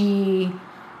 she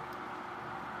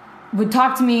would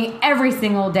talk to me every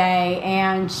single day,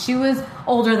 and she was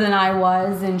older than I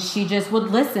was, and she just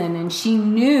would listen, and she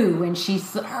knew, and she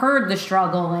heard the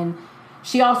struggle, and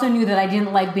she also knew that I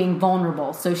didn't like being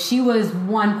vulnerable. So she was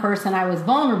one person I was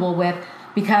vulnerable with,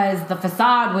 because the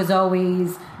facade was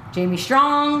always Jamie's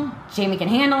strong, Jamie can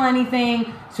handle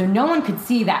anything, so no one could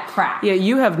see that crack. Yeah,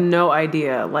 you have no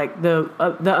idea, like the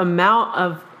amount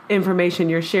of information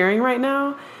you're sharing right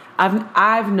now.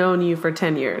 I've known you for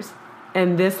 10 years,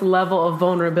 and this level of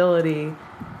vulnerability,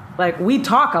 like, we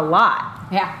talk a lot.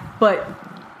 Yeah. But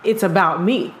it's about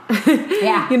me.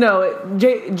 Yeah.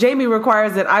 Jamie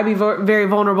requires that I be very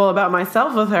vulnerable about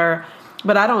myself with her,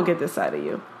 but I don't get this side of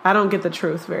you. I don't get the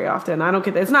truth very often.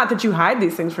 It's not that you hide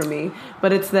these things from me,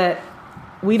 but it's that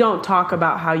we don't talk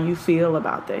about how you feel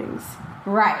about things.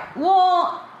 Right.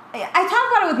 Well, I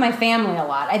talk about it with my family a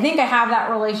lot. I think I have that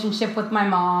relationship with my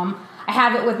mom. I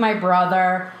have it with my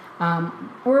brother.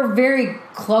 We're a very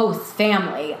close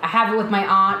family. I have it with my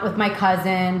aunt, with my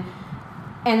cousin.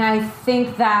 And I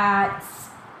think that,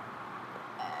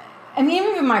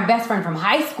 even my best friend from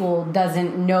high school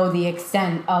doesn't know the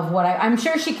extent of what I'm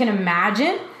sure she can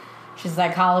imagine. She's a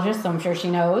psychologist, so I'm sure she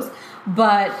knows.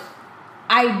 But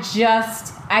I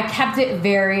kept it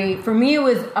for me, it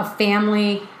was a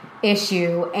family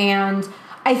issue. And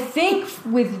I think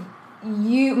with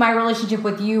you, my relationship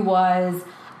with you was,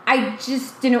 I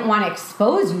just didn't want to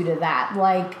expose you to that.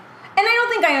 Like, and I don't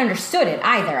think I understood it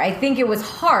either. I think it was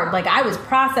hard. Like, I was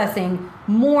processing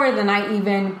more than I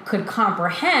even could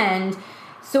comprehend.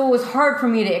 So it was hard for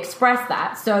me to express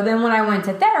that. So then when I went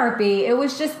to therapy, it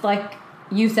was just like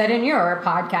you said in your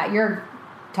podcast, your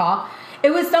talk,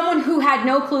 it was someone who had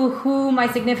no clue who my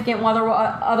significant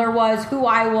other was, who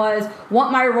I was,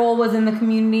 what my role was in the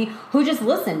community, who just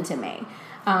listened to me.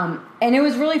 And it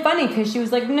was really funny because she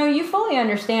was like, no, you fully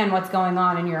understand what's going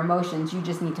on in your emotions. You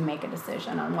just need to make a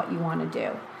decision on what you want to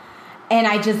do. And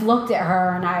I just looked at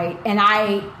her and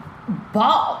I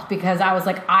bawled because I was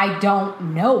like, I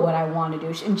don't know what I want to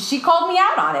do. And she called me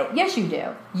out on it. Yes, you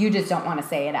do. You just don't want to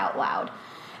say it out loud.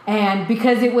 And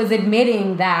because it was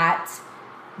admitting that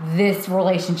this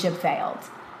relationship failed.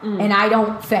 And I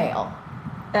don't fail.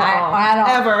 I don't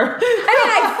ever.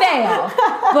 I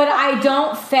fail, but I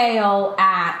don't fail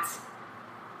at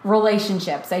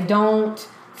relationships. I don't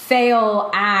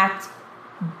fail at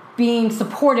being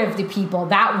supportive to people.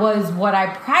 That was what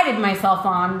I prided myself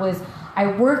on, was I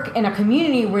work in a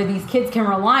community where these kids can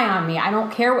rely on me. I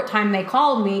don't care what time they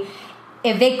called me.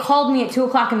 If they called me at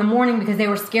 2:00 in the morning because they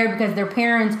were scared because their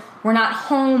parents were not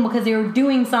home because they were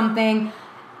doing something,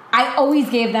 I always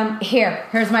gave them,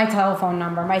 here's my telephone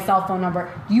number, my cell phone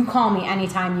number. You call me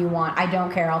anytime you want. I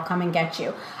don't care. I'll come and get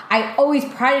you. I always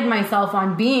prided myself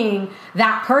on being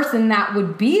that person that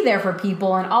would be there for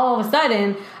people. And all of a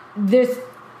sudden, this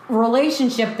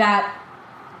relationship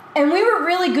and we were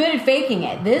really good at faking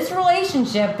it. This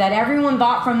relationship that everyone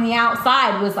thought from the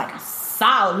outside was like a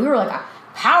solid, we were like a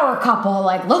power couple.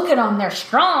 Like, look at them. They're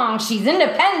strong. She's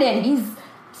independent. He's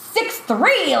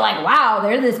 6'3". Like, wow,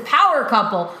 they're this power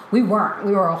couple. We weren't.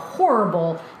 We were a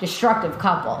horrible, destructive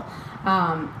couple.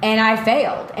 And I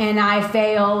failed. And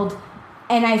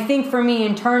I think for me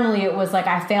internally, it was like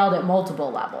I failed at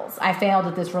multiple levels. I failed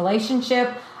at this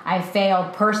relationship. I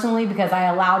failed personally because I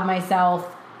allowed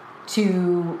myself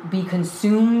to be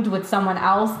consumed with someone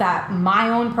else, that my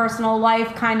own personal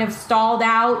life kind of stalled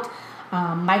out.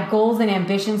 My goals and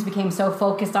ambitions became so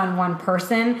focused on one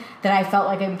person that I felt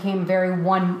like I became very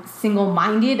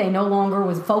single-minded. I no longer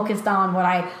was focused on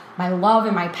my love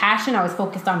and my passion. I was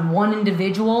focused on one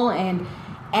individual, and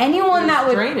anyone that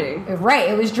would... draining. Right,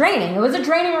 it was draining. It was a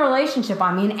draining relationship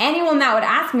on me, and anyone that would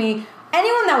ask me,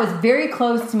 anyone that was very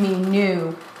close to me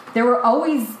knew there were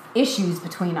always issues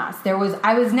between us.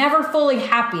 I was never fully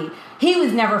happy. He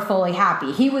was never fully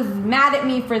happy. He was mad at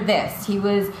me for this. He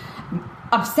was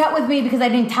upset with me because I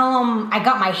didn't tell him I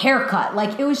got my hair cut.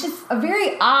 Like, it was just a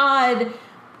very odd...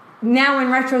 Now, in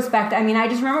retrospect, I mean, I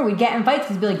just remember we'd get in fights.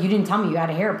 He'd be like, you didn't tell me you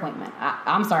had a hair appointment.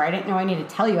 I'm sorry, I didn't know I needed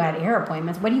to tell you I had a hair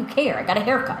appointment. What do you care? I got a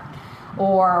haircut.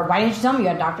 Or, why didn't you tell me you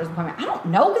had a doctor's appointment? I don't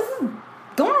know. This is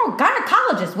going to a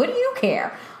gynecologist. What do you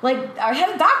care? Like, I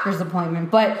had a doctor's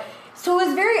appointment. But, so it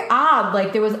was very odd.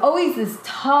 Like, there was always this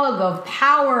tug of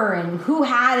power and who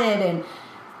had it. And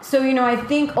so, I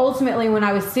think ultimately when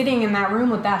I was sitting in that room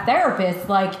with that therapist,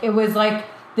 like, it was like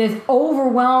this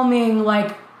overwhelming,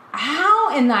 like,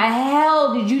 how in the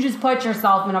hell did you just put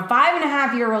yourself in a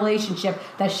 5.5-year relationship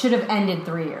that should have ended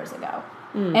 3 years ago?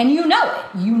 And you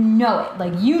know it.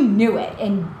 Like, you knew it.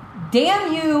 And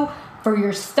damn you for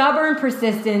your stubborn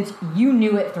persistence. You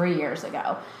knew it 3 years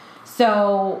ago.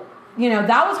 So,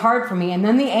 that was hard for me. And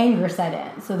then the anger set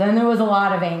in. So then there was a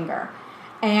lot of anger.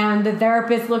 And the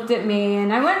therapist looked at me,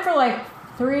 and I went for like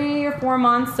 3 or 4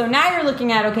 months. So now you're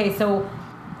looking at, okay, so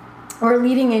we're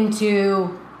leading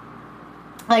into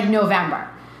like November.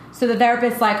 So the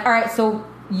therapist's like, all right, so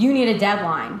you need a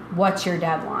deadline. What's your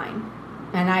deadline?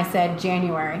 And I said,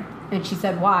 January. And she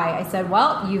said, why? I said,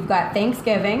 well, you've got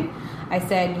Thanksgiving. I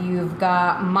said, you've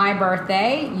got my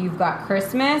birthday, you've got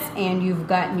Christmas, and you've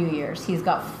got New Year's. He's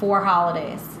got 4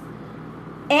 holidays.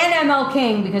 And ML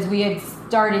King, because we had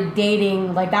started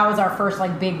dating, like that was our first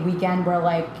like big weekend where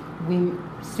like we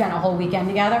spent a whole weekend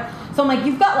together. So I'm like,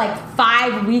 you've got like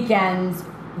 5 weekends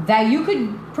that you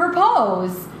could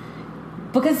propose,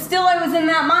 because still I was in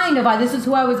that mind of this is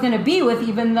who I was going to be with,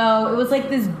 even though it was like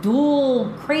this dual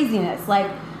craziness. Like,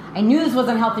 I knew this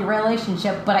wasn't a healthy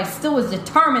relationship, but I still was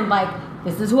determined, like,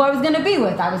 this is who I was going to be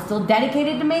with. I was still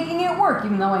dedicated to making it work,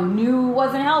 even though I knew it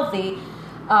wasn't healthy.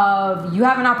 You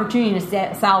have an opportunity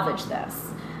to salvage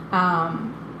this.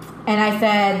 And I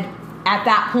said, at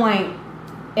that point,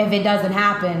 if it doesn't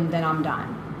happen, then I'm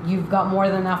done. You've got more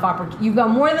than enough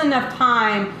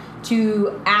time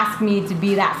to ask me to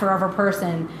be that forever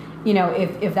person,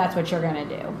 if that's what you're going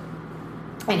to do.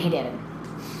 And he didn't.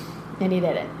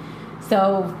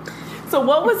 So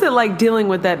what was it like dealing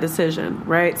with that decision,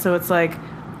 right? So it's like,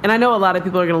 and I know a lot of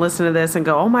people are going to listen to this and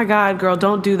go, oh my God, girl,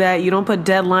 don't do that. You don't put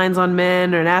deadlines on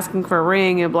men or asking for a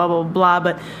ring and blah, blah, blah.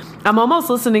 But I'm almost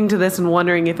listening to this and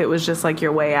wondering if it was just like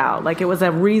your way out. Like it was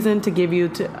a reason to give you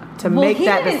to make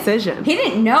that decision. He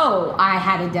didn't know I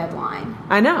had a deadline.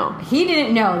 I know. He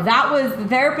didn't know. That was the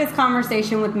therapist's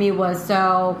conversation with me was,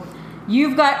 so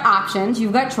you've got options.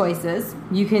 You've got choices.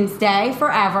 You can stay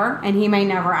forever and he may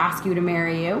never ask you to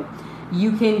marry you.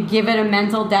 You can give it a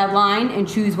mental deadline and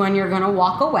choose when you're going to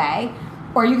walk away,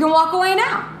 or you can walk away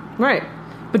now. Right.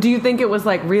 But do you think it was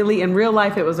like really, in real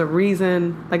life, it was a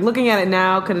reason, like looking at it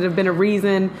now, could it have been a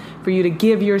reason for you to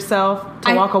give yourself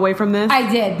to walk away from this? I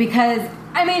did, because,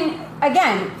 I mean,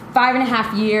 again,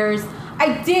 5.5 years,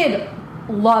 I did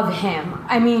love him.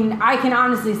 I mean, I can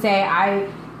honestly say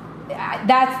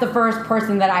that's the first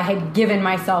person that I had given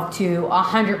myself to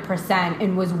 100%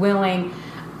 and was willing,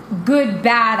 good,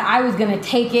 bad, I was going to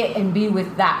take it and be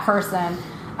with that person.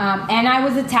 And I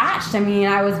was attached. I mean,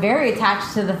 I was very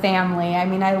attached to the family. I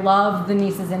mean, I loved the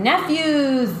nieces and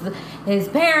nephews, his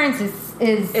parents, his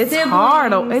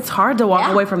siblings. It's hard to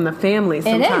walk away from the family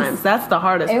sometimes. That's the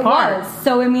hardest part. It was.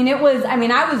 So,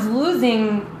 I was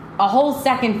losing a whole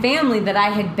second family that I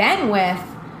had been with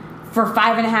for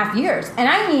 5.5 years. And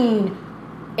I mean,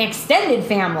 extended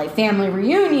family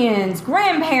reunions,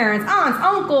 grandparents, aunts,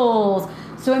 uncles.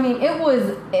 So, I mean, it was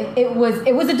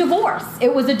a divorce.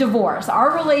 It was a divorce.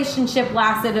 Our relationship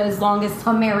lasted as long as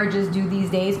some marriages do these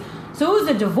days. So it was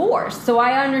a divorce. So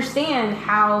I understand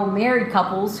how married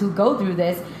couples who go through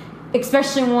this,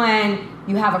 especially when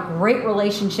you have a great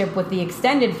relationship with the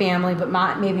extended family, but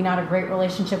maybe not a great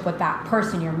relationship with that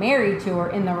person you're married to or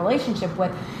in the relationship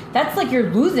with, that's like you're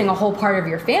losing a whole part of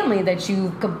your family that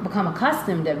you've become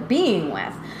accustomed to being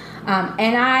with.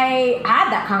 And I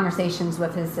had that conversations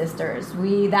with his sisters.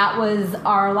 That was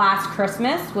our last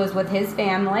Christmas, was with his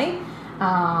family.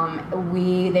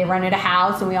 They rented a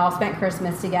house and we all spent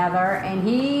Christmas together.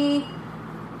 And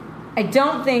I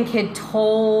don't think had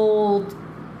told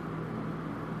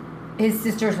his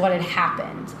sisters what had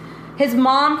happened. His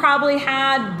mom probably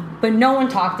had, but no one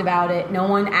talked about it. No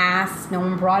one asked. No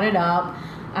one brought it up.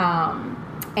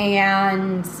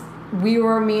 And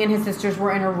me and his sisters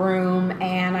were in a room,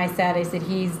 and I said,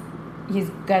 he's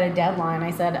got a deadline.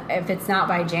 I said, if it's not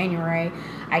by January,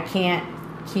 I can't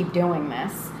keep doing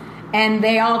this. And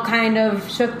they all kind of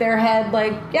shook their head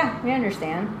like, yeah, we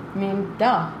understand. I mean,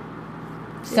 duh.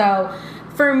 Yeah. So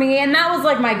for me, and that was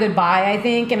like my goodbye, I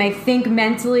think. And I think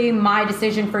mentally my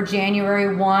decision for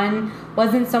January 1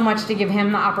 wasn't so much to give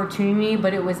him the opportunity,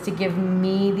 but it was to give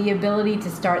me the ability to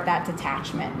start that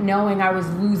detachment, knowing I was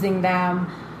losing them,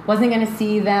 wasn't going to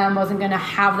see them, wasn't going to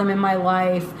have them in my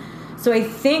life. So I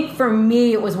think for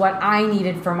me, it was what I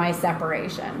needed for my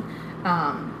separation.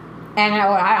 And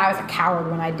I was a coward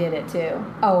when I did it too.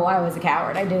 Oh, I was a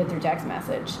coward. I did it through text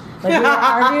message.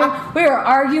 Like we were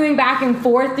arguing back and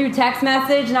forth through text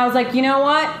message, and I was like, you know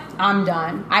what? I'm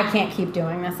done. I can't keep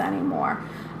doing this anymore.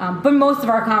 But most of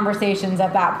our conversations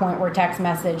at that point were text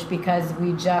message because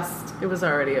it was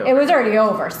already over. It was already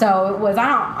over. So it was,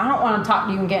 I don't want to talk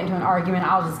to you and get into an argument.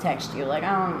 I'll just text you. Like,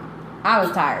 I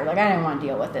was tired. Like, I didn't want to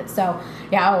deal with it. So,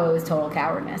 yeah, it was total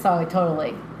cowardness. Oh,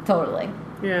 totally.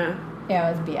 Yeah. Yeah,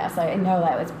 it was BS. I know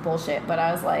that was bullshit, but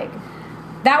I was like,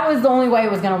 that was the only way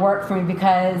it was going to work for me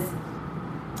because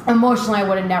emotionally I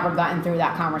would have never gotten through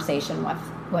that conversation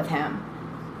with him.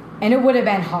 And it would have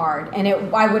been hard. And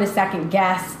I would have second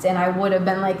guessed, and I would have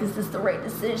been like, is this the right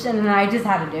decision? And I just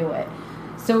had to do it.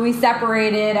 So we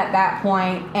separated at that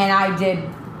point, and I did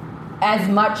as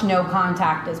much no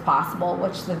contact as possible,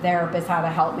 which the therapist had to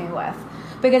help me with.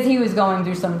 Because he was going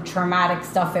through some traumatic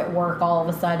stuff at work all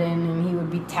of a sudden, and he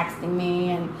would be texting me.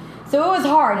 And so it was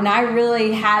hard, and I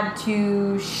really had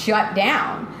to shut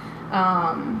down.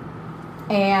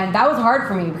 And that was hard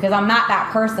for me because I'm not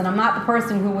that person. I'm not the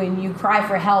person who, when you cry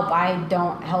for help, I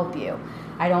don't help you.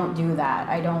 I don't do that.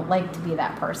 I don't like to be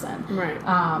that person. Right.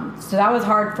 So that was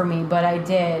hard for me, but I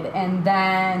did. And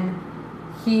then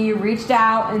he reached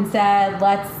out and said,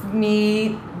 let's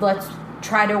meet, let's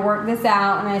try to work this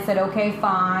out. And I said, okay,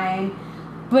 fine.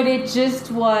 But it just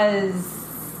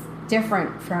was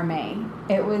different for me.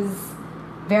 It was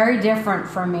very different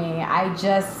for me. I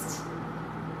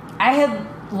had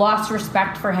lost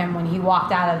respect for him when he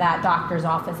walked out of that doctor's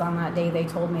office on that day they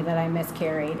told me that I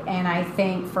miscarried. And I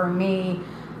think for me,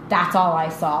 that's all I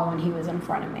saw when he was in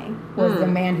front of me, was the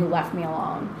man who left me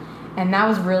alone. And that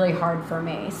was really hard for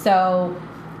me. So,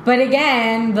 but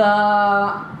again,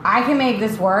 I can make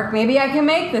this work. Maybe I can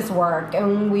make this work.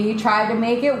 And we tried to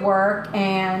make it work,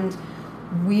 and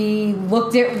we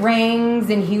looked at rings,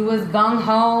 and he was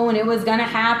gung-ho, and it was going to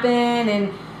happen.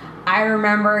 And I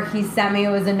remember he sent me,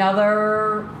 it was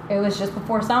just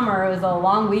before summer. It was a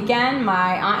long weekend.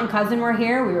 My aunt and cousin were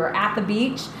here. We were at the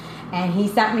beach, and he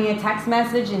sent me a text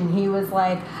message, and he was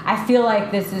like, I feel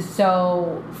like this is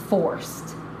so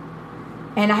forced.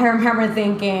 And I remember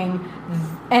thinking,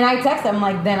 and I texted him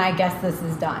like, then I guess this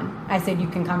is done. I said, you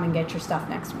can come and get your stuff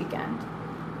next weekend.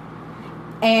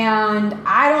 And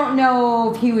I don't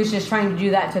know if he was just trying to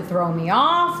do that to throw me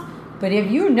off, but if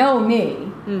you know me,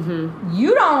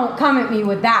 you don't come at me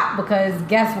with that, because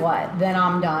guess what? Then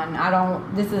I'm done.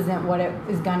 This isn't what it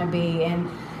is going to be.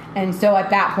 And so at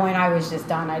that point, I was just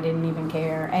done. I didn't even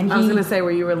care. And I was going to say,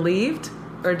 were you relieved,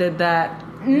 or did that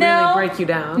really break you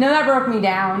down? No, that broke me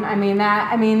down.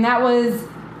 That was,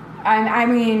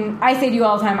 I say to you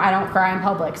all the time, I don't cry in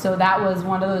public. So that was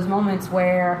one of those moments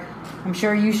where I'm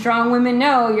sure you strong women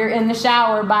know you're in the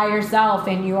shower by yourself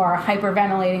and you are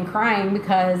hyperventilating, crying,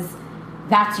 because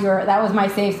that was my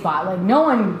safe spot. Like, no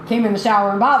one came in the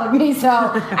shower and bothered me, so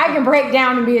I can break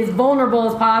down and be as vulnerable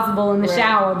as possible in the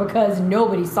shower because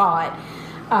nobody saw it.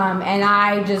 And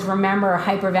I just remember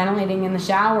hyperventilating in the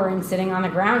shower and sitting on the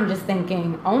ground just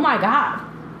thinking, oh my God,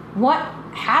 what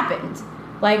happened?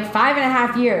 Like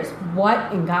 5.5 years,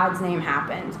 what in God's name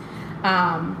happened?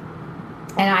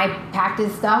 And I packed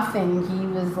his stuff, and he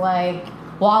was like,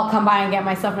 well, I'll come by and get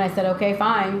my stuff. And I said, okay,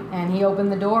 fine. And he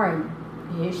opened the door, and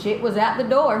his shit was at the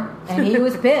door, and he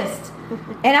was pissed.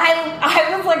 And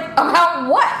I was like, about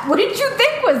what? What did you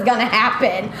think was going to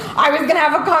happen? I was going to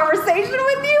have a conversation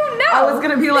with you? No. I was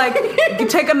going to be like,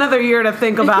 take another year to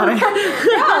think about it.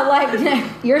 No,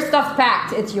 like, your stuff's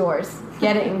packed. It's yours.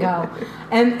 Get it and go.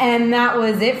 And that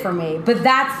was it for me. But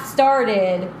that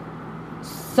started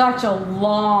such a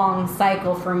long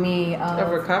cycle for me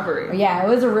of recovery. Yeah, it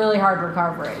was a really hard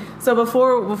recovery. So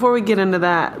before we get into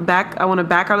that, I want to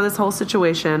back out of this whole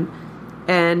situation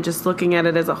and just looking at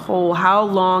it as a whole. How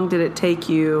long did it take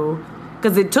you?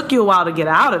 Because it took you a while to get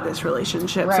out of this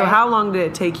relationship. Right. So how long did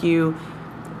it take you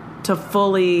to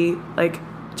fully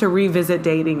to revisit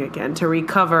dating again, to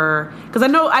recover? Because I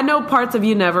know parts of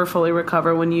you never fully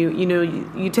recover when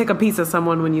you take a piece of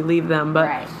someone when you leave them, but.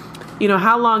 Right.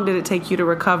 How long did it take you to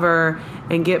recover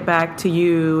and get back to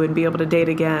you and be able to date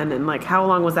again? And how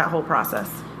long was that whole process?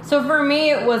 So for me,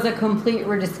 it was a complete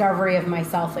rediscovery of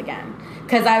myself again,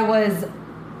 because I was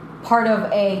part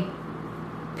of a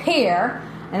pair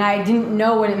and I didn't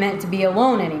know what it meant to be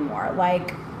alone anymore.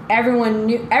 Everyone,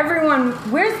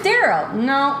 where's Daryl?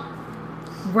 No,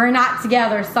 we're not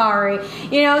together. Sorry.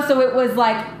 So it was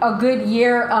a good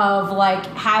year of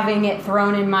having it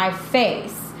thrown in my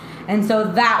face. And so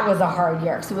that was a hard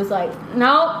year. So it was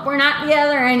nope, we're not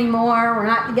together anymore. We're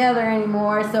not together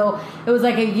anymore. So it was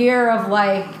a year of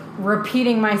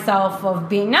repeating myself of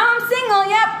being, no, I'm single.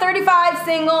 Yep, 35,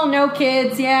 single, no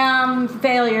kids. Yeah, I'm a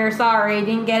failure. Sorry.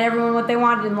 Didn't get everyone what they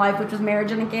wanted in life, which was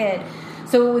marriage and a kid.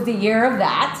 So it was a year of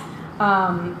that.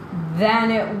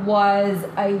 Then it was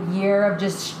a year of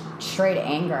just straight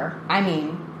anger. I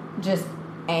mean, just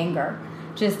anger.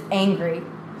 Just angry,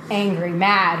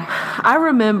 mad. I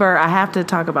remember, I have to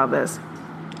talk about this.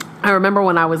 I remember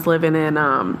when I was living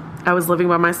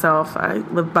by myself. I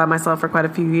lived by myself for quite a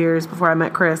few years before I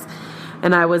met Chris.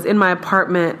 And I was in my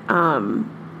apartment,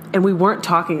 and we weren't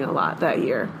talking a lot that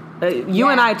year. You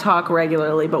and I talk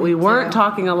regularly, but we weren't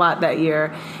talking a lot that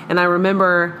year. And I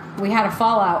remember... We had a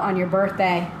fallout on your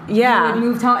birthday. Yeah. You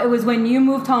moved home. It was when you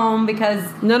moved home because...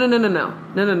 No.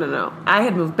 I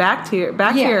had moved back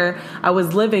here. I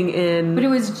was living in... But it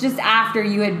was just after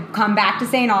you had come back to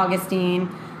St.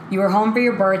 Augustine. You were home for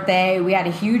your birthday. We had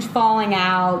a huge falling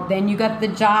out. Then you got the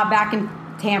job back in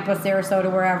Tampa,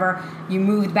 Sarasota, wherever. You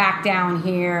moved back down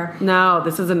here. No,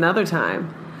 this is another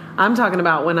time. I'm talking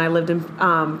about when I lived in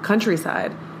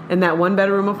Countryside in that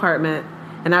one-bedroom apartment,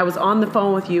 and I was on the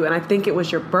phone with you, and I think it was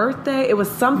your birthday. It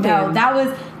was something. No, that was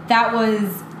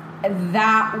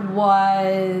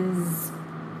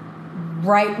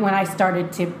right when I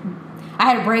started to. I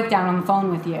had a breakdown on the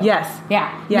phone with you. Yes.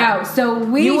 Yeah. Yeah. No.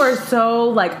 So You were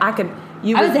so I could.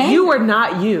 You were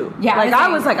not you. Yeah. I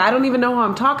was I don't even know who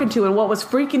I'm talking to. And what was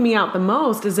freaking me out the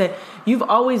most is that you've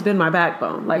always been my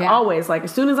backbone. Always.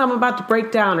 As soon as I'm about to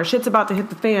break down or shit's about to hit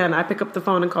the fan, I pick up the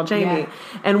phone and call Jamie. Yeah.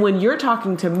 And when you're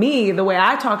talking to me the way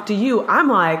I talk to you,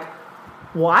 I'm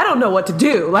well, I don't know what to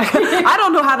do. I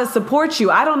don't know how to support you.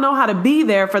 I don't know how to be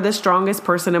there for the strongest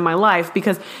person in my life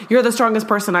because you're the strongest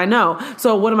person I know.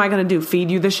 So what am I going to do? Feed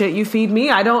you the shit you feed me?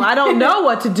 I don't know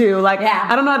what to do. I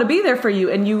don't know how to be there for you.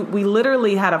 And we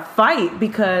literally had a fight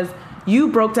because you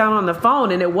broke down on the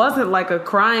phone, and it wasn't a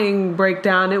crying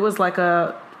breakdown. It was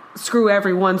a screw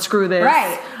everyone, screw this.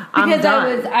 Right. Because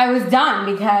I was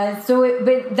done because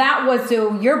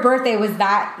your birthday was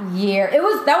that year.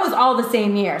 That was all the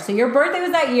same year. So your birthday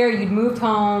was that year. You'd moved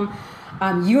home.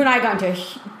 You and I got into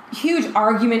a huge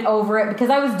argument over it because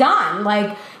I was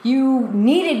done. You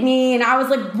needed me, and I was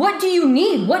like, "What do you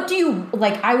need? What do you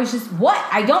like?" I was just, "What?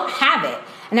 I don't have it."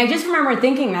 And I just remember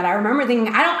thinking that. I remember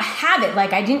thinking, I don't have it.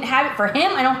 I didn't have it for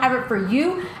him. I don't have it for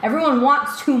you. Everyone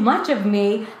wants too much of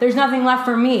me. There's nothing left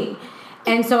for me.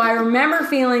 And so I remember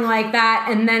feeling like that.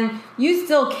 And then you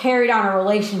still carried on a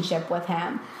relationship with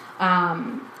him.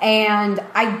 And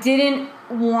I didn't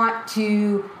want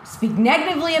to speak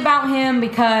negatively about him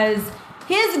because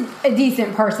he is a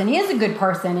decent person. He is a good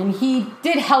person. And he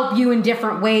did help you in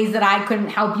different ways that I couldn't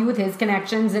help you with his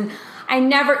connections. And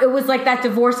it was like that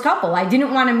divorced couple. I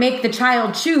didn't want to make the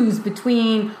child choose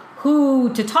between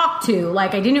who to talk to. I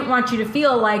didn't want you to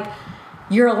feel like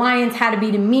your alliance had to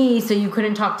be to me so you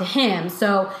couldn't talk to him.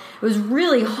 So it was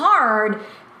really hard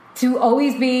to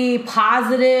always be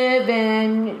positive,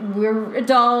 and we're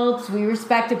adults, we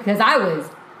respect it, because I was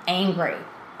angry.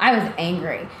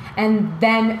 And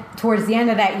then towards the end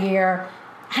of that year,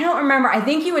 I don't remember. I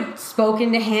think you had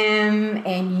spoken to him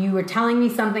and you were telling me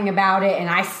something about it, and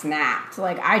I snapped.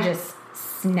 I just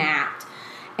snapped.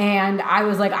 And I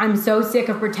was like, I'm so sick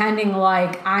of pretending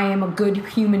like I am a good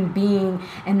human being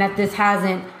and that this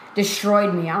hasn't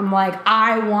destroyed me. I'm like,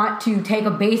 I want to take a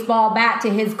baseball bat to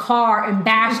his car and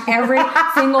bash every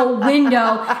single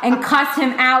window and cuss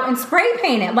him out and spray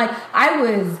paint it. Like, I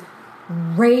was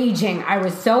raging. I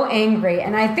was so angry.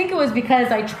 And I think it was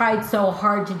because I tried so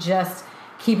hard to just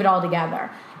keep it all together.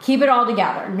 Keep it all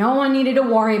together. No one needed to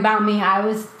worry about me. I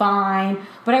was fine.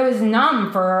 But I was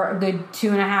numb for a good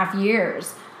 2.5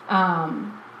 years.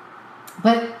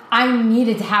 But I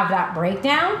needed to have that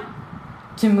breakdown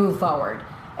to move forward.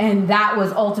 And that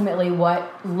was ultimately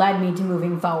what led me to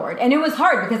moving forward. And it was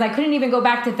hard because I couldn't even go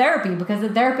back to therapy because the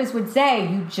therapist would say,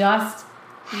 you just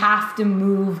have to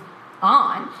move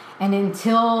on. And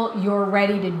until you're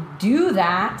ready to do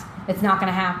that, it's not going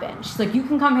to happen. She's like, you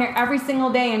can come here every single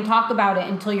day and talk about it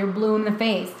until you're blue in the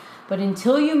face. But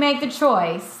until you make the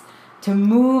choice to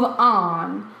move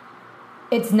on,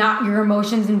 it's not, your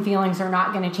emotions and feelings are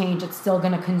not going to change. It's still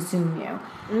going to consume you.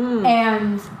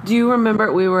 And do you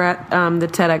remember we were at the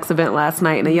TEDx event last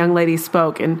night and a young lady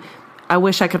spoke, and I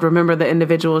wish I could remember the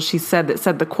individual she said that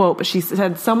said the quote, but she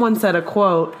said someone said a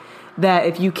quote that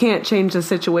if you can't change the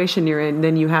situation you're in,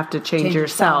 then you have to change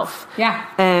yourself. Yeah.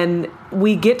 And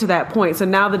we get to that point. So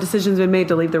now the decision's been made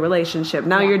to leave the relationship.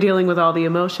 Now you're dealing with all the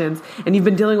emotions, and you've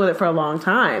been dealing with it for a long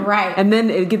time. Right. And then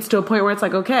it gets to a point where it's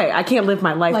like, okay, I can't live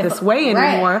my life this way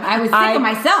anymore. Right. I was sick of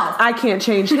myself. I can't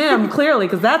change him, clearly,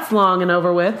 because that's long and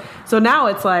over with. So now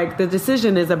it's like the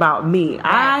decision is about me. Right.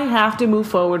 I have to move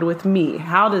forward with me.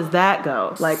 How does that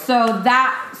go? Like, so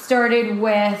that started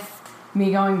with me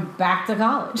going back to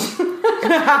college. Why,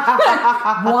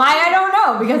 I don't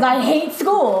know, because I hate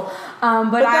school.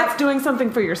 But that's doing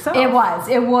something for yourself. It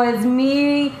was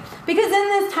me, because in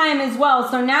this time as well,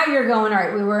 so now you're going, all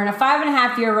right, we were in a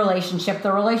 5.5-year relationship.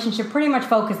 The relationship pretty much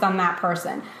focused on that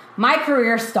person. My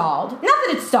career stalled. Not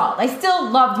that it stalled. I still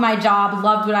loved my job,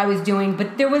 loved what I was doing,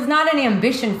 but there was not any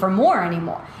ambition for more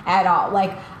anymore at all.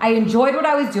 Like, I enjoyed what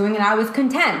I was doing and I was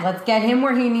content. Let's get him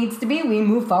where he needs to be. We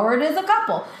move forward as a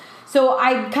couple. So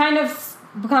I kind of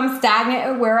become stagnant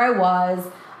at where I was.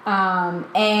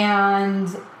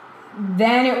 And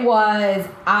then it was,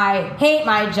 I hate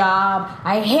my job.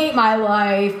 I hate my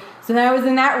life. So then I was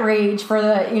in that rage for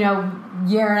the,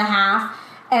 year and a half.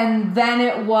 And then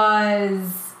it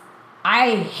was,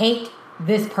 I hate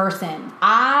this person.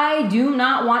 I do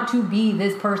not want to be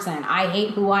this person. I hate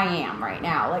who I am right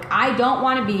now. Like, I don't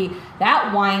want to be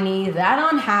that whiny,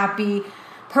 that unhappy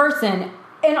person.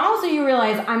 And also you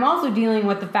realize I'm also dealing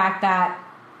with the fact that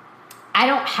I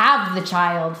don't have the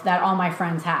child that all my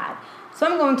friends had. So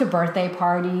I'm going to birthday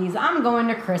parties. I'm going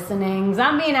to christenings.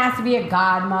 I'm being asked to be a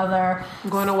godmother. I'm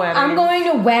going to weddings. I'm going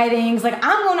to weddings. Like,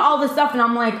 I'm going to all this stuff. And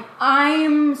I'm like,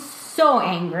 I'm so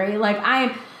angry.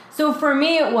 So for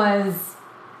me it was,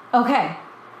 okay,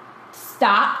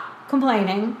 stop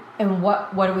complaining. And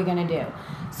what are we going to do?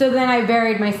 So then I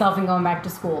buried myself in going back to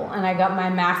school. And I got my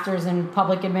master's in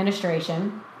public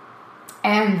administration.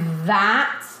 And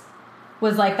that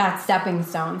was like that stepping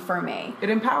stone for me. It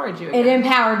empowered you again. It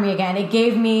empowered me again. It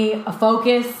gave me a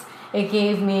focus. It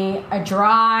gave me a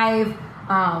drive.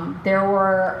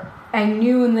 I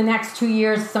knew in the next 2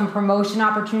 years some promotion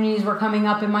opportunities were coming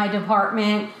up in my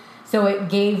department. So it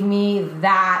gave me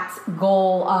that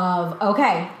goal of,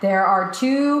 okay, there are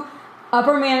 2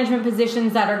 upper management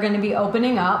positions that are going to be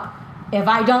opening up. If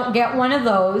I don't get one of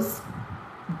those,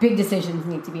 big decisions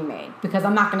need to be made, because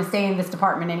I'm not going to stay in this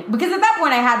department because at that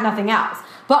point I had nothing else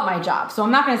but my job. So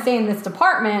I'm not going to stay in this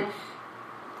department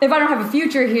if I don't have a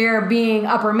future here being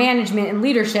upper management and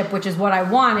leadership, which is what I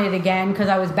wanted again, because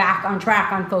I was back on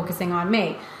track on focusing on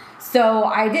me. So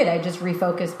I did. I just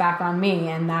refocused back on me,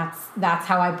 and that's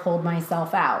how I pulled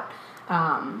myself out.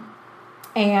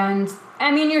 And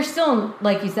I mean, you're still,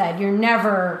 like you said, you're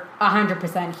never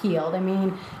 100% healed. I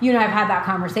mean, I've had that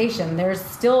conversation. There's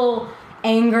still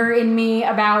anger in me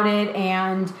about it,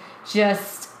 and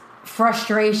just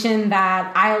frustration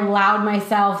that I allowed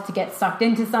myself to get sucked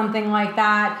into something like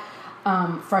that.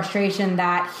 Frustration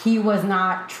that he was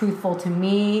not truthful to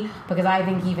me, because I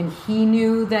think even he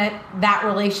knew that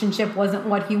relationship wasn't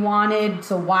what he wanted.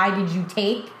 So why did you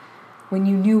take when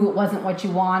you knew it wasn't what you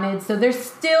wanted? So there's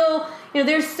still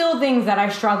things that I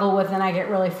struggle with and I get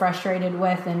really frustrated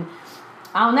with. And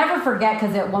I'll never forget,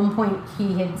 because at one point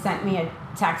he had sent me a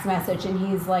text message, and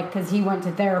he's like, because he went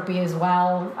to therapy as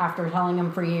well after telling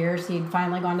him for years he'd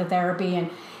finally gone to therapy,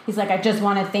 and he's like, I just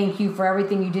want to thank you for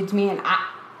everything you did to me. And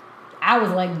I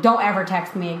was like, don't ever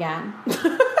text me again.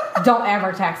 Don't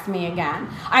ever text me again.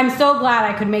 I'm so glad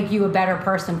I could make you a better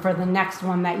person for the next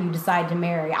one that you decide to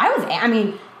marry. I was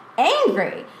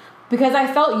angry, because I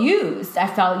felt used. I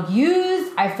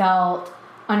felt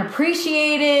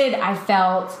unappreciated. I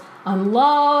felt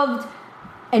unloved.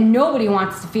 And nobody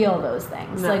wants to feel those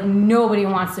things. No. Like, nobody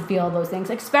wants to feel those things,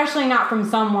 especially not from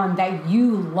someone that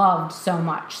you loved so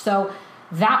much. So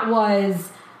that was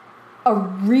a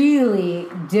really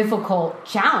difficult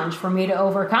challenge for me to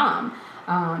overcome.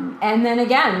 And then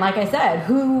again, like I said,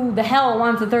 who the hell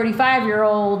wants a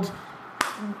 35-year-old,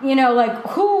 like,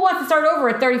 who wants to start over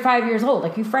at 35 years old?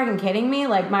 Like, you freaking kidding me?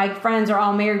 Like, my friends are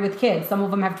all married with kids. Some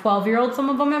of them have 12-year-olds, some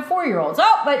of them have 4-year-olds.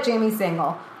 Oh, but Jamie's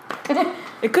single.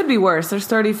 It could be worse. There's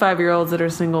 35-year-olds that are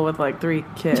single with like 3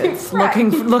 kids, Right.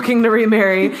 looking to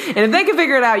remarry, and if they can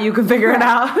figure it out, you can figure it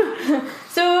out.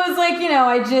 So it was like,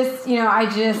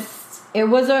 it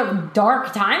was a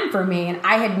dark time for me, and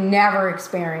I had never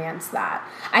experienced that.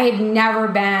 I had never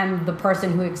been the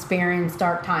person who experienced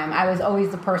dark time. I was always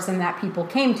the person that people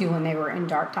came to when they were in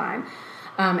dark time.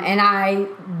 And I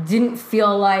didn't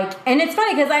feel like, and it's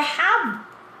funny because I have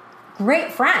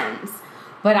great friends,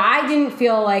 but I didn't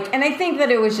feel like, and I think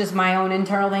that it was just my own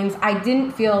internal things, I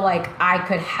didn't feel like I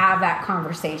could have that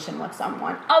conversation with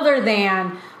someone other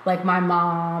than like my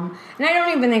mom. And I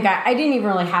don't even think I didn't even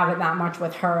really have it that much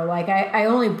with her. Like I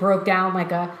only broke down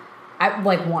like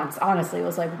once, honestly, it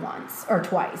was like once or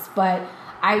twice, but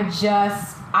I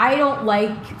don't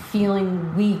like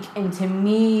feeling weak, and to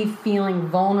me, feeling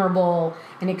vulnerable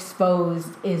and exposed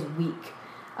is weak.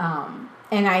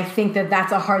 And I think that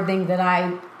that's a hard thing that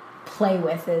I play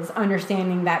with, is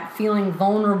understanding that feeling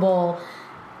vulnerable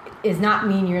is not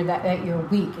mean that you're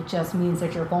weak. It just means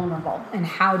that you're vulnerable. And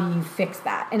how do you fix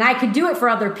that? And I could do it for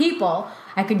other people.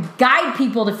 I could guide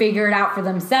people to figure it out for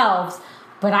themselves,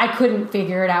 but I couldn't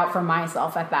figure it out for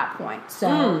myself at that point.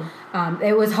 So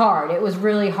it was hard. It was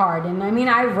really hard. And I mean,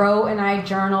 I wrote and I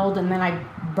journaled, and then I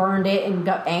burned it and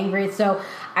got angry. So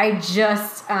I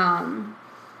just,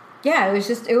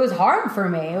 it was hard for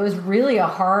me. It was really a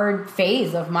hard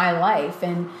phase of my life.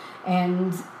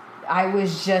 And I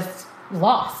was just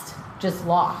lost.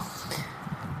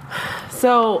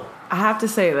 So I have to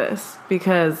say this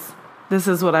because this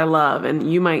is what I love,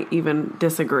 and you might even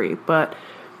disagree, but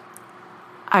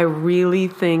I really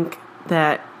think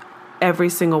that every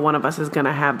single one of us is going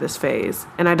to have this phase.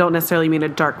 And I don't necessarily mean a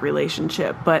dark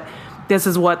relationship, but this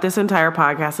is what this entire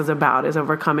podcast is about, is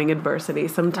overcoming adversity,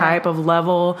 some type of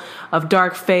level of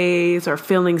dark phase, or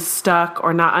feeling stuck,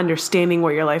 or not understanding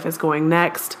where your life is going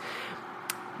next.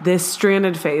 This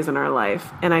stranded phase in our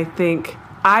life. And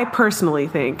I personally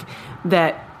think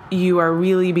that you are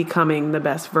really becoming the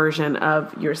best version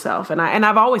of yourself. And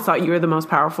I've always thought you were the most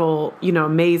powerful,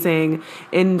 amazing,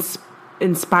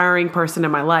 inspiring person in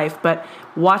my life. But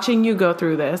watching you go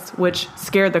through this, which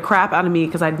scared the crap out of me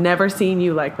because I'd never seen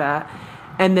you like that.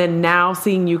 And then now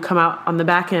seeing you come out on the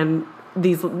back end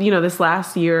this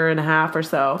last year and a half or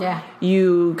so,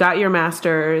 you got your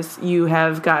master's, you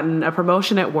have gotten a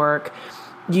promotion at work.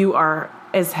 You are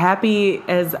as happier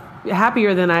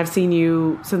than I've seen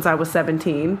you since I was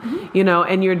 17,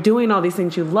 and you're doing all these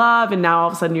things you love. And now all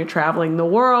of a sudden you're traveling the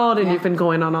world, and you've been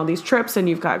going on all these trips, and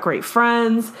you've got great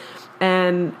friends.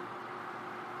 And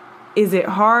is it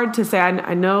hard to say,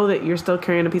 I know that you're still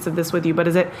carrying a piece of this with you, but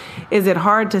is it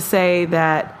hard to say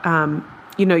that,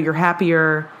 you're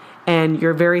happier and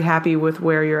you're very happy with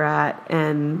where you're at,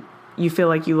 and you feel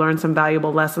like you learned some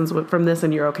valuable lessons from this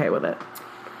and you're okay with it?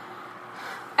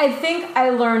 I think I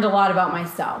learned a lot about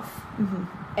myself. Mm-hmm.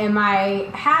 Am I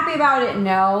happy about it?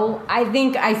 No. I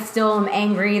think I still am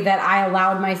angry that I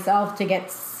allowed myself to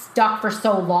get stuck for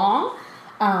so long.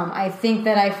 I think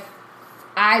that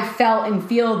I felt and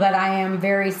feel that I am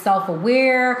very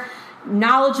self-aware,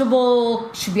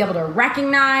 knowledgeable, should be able to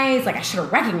recognize, I should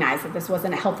have recognized that this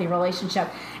wasn't a healthy relationship.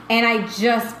 And I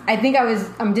think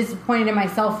I'm disappointed in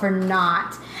myself for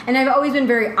not. And I've always been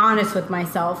very honest with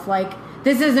myself,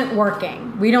 this isn't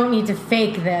working. We don't need to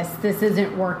fake this. This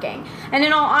isn't working. And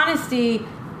in all honesty,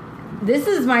 this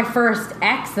is my first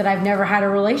ex that I've never had a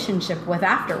relationship with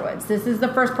afterwards. This is the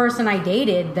first person I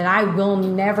dated that I will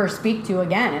never speak to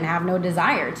again and have no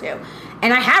desire to.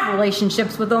 And I have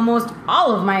relationships with almost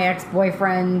all of my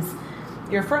ex-boyfriends.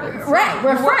 You're friends. Right,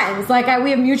 we're friends.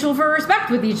 We have mutual respect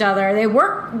with each other. They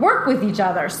work with each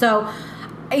other. So,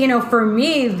 for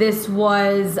me, this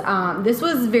was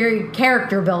very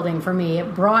character building for me.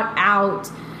 It brought out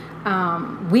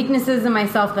weaknesses in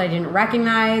myself that I didn't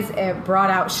recognize. It brought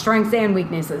out strengths and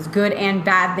weaknesses, good and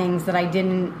bad things that I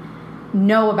didn't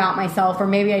know about myself, or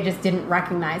maybe I just didn't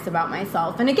recognize about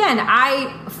myself. And again,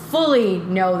 I fully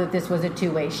know that this was a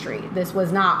two-way street. This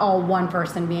was not all one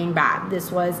person being bad.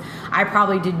 I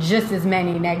probably did just as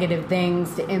many negative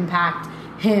things to impact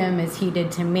him as he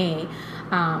did to me.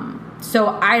 So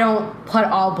I don't put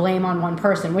all blame on one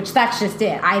person, which that's just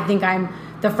it. I think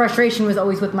the frustration was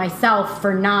always with myself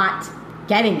for not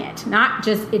getting it, not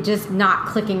just not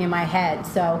clicking in my head.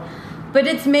 So, but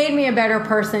it's made me a better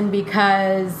person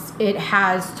because it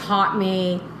has taught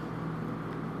me.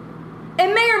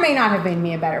 It may or may not have made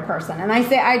me a better person. And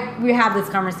we had this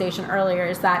conversation earlier,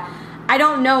 is that I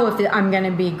don't know if I'm going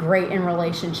to be great in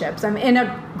relationships. I'm in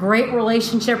a great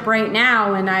relationship right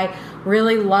now, and I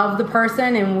really love the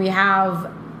person, and we have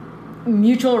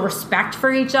mutual respect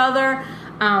for each other.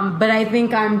 But I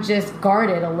think I'm just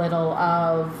guarded a little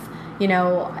of,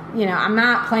 I'm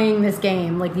not playing this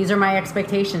game. Like, these are my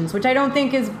expectations, which I don't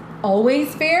think is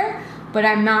always fair, but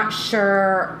I'm not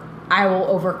sure I will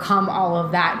overcome all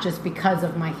of that just because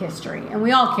of my history. And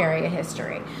we all carry a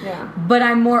history. Yeah. But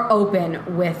I'm more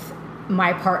open with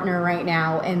my partner right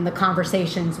now and the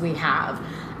conversations we have.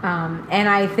 And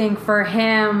I think for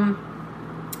him,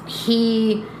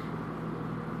 he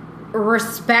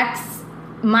respects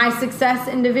my success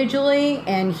individually,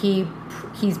 and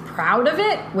he's proud of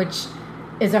it, which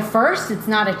is a first. It's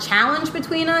not a challenge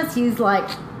between us. He's like,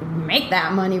 make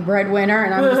that money, breadwinner.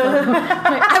 And I'm just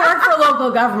like, I work for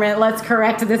local government. Let's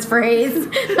correct this phrase.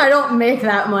 I don't make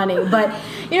that money. But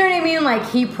you know what I mean? Like,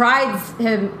 he prides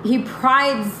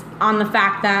on the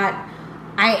fact that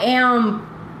I am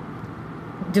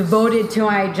devoted to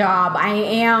my job. I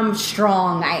am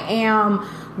strong. I am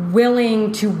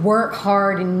willing to work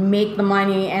hard and make the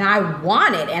money, and I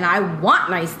want it, and I want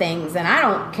nice things, and I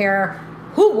don't care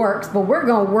who works, but we're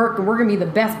going to work, and we're going to be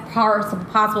the best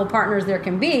possible partners there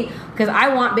can be, because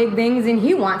I want big things and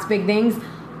he wants big things,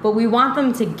 but we want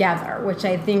them together, which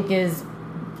I think is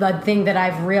the thing that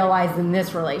I've realized in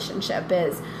this relationship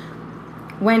is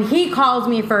when he calls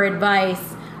me for advice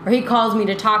or he calls me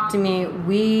to talk to me,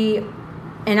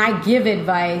 and I give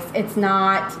advice, it's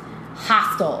not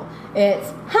hostile.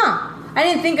 It's, I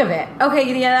didn't think of it.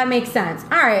 Okay, yeah, that makes sense.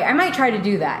 All right, I might try to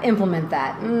do that, implement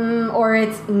that. Or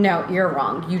it's, no, you're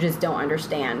wrong. You just don't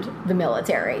understand the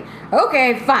military.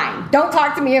 Okay, fine. Don't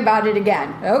talk to me about it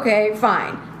again. Okay,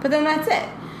 fine. But then that's it.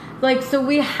 Like, so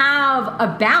we have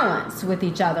a balance with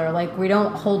each other. Like, we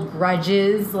don't hold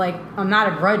grudges. Like, I'm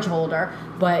not a grudge holder,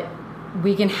 but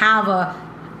we can have a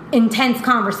intense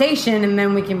conversation, and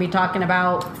then we can be talking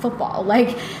about football.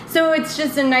 Like, so it's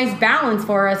just a nice balance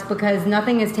for us because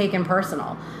nothing is taken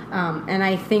personal. And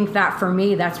I think that for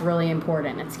me, that's really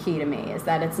important. It's key to me, is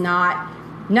that it's not,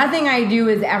 nothing I do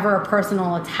is ever a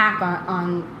personal attack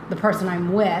on the person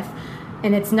I'm with.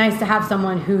 And it's nice to have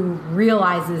someone who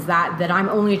realizes that I'm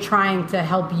only trying to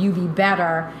help you be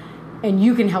better, and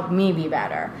you can help me be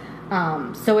better.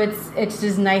 So it's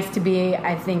just nice to be,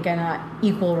 I think, in an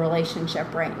equal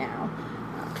relationship right now.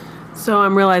 So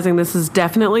I'm realizing this is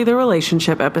definitely the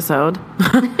relationship episode.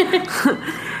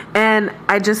 And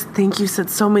I just think you said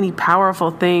so many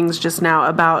powerful things just now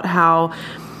about how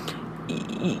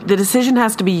the decision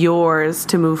has to be yours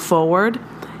to move forward.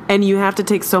 And you have to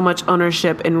take so much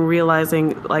ownership in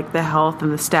realizing, like, the health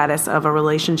and the status of a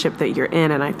relationship that you're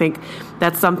in. And I think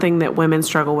that's something that women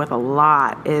struggle with a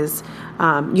lot is,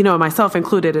 myself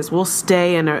included, is we'll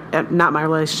stay in not my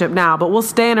relationship now, but we'll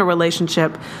stay in a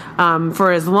relationship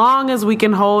for as long as we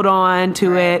can hold on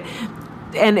to it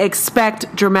and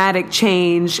expect dramatic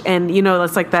change. And,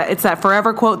 it's like that. It's that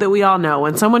forever quote that we all know.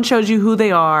 When someone shows you who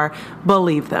they are,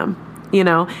 believe them,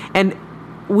 and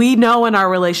we know in our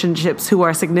relationships who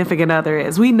our significant other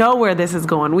is. We know where this is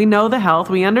going. We know the health.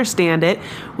 We understand it.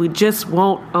 We just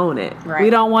won't own it. Right. We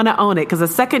don't want to own it, because the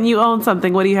second you own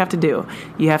something, what do you have to do?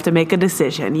 You have to make a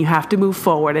decision. You have to move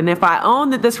forward. And if I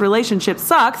own that this relationship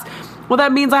sucks, well,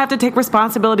 that means I have to take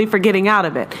responsibility for getting out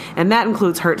of it. And that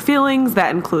includes hurt feelings.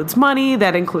 That includes money.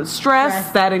 That includes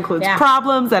stress. That includes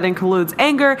problems. That includes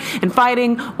anger and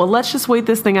fighting. Well, let's just wait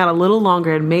this thing out a little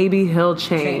longer, and maybe he'll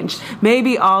change.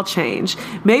 Maybe I'll change.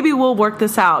 Maybe we'll work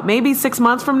this out. Maybe 6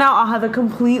 months from now, I'll have a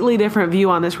completely different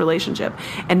view on this relationship.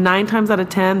 And 9 times out of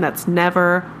 10, that's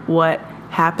never what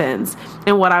happens.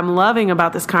 And what I'm loving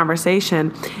about this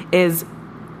conversation is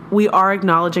we are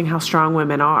acknowledging how strong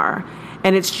women are.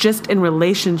 And it's just in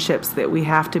relationships that we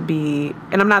have to be,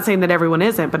 and I'm not saying that everyone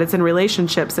isn't, but it's in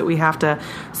relationships that we have to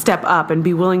step up and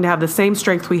be willing to have the same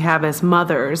strength we have as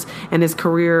mothers and as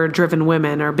career-driven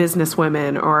women or business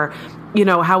women, or,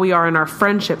 how we are in our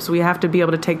friendships. We have to be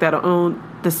able to take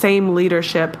the same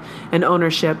leadership and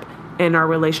ownership in our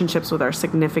relationships with our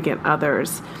significant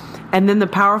others. And then the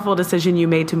powerful decision you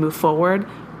made to move forward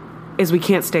is we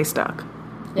can't stay stuck.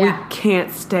 Yeah. We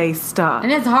can't stay stuck.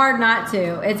 And it's hard not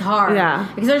to. It's hard. Yeah.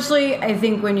 Especially, I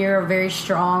think, when you're very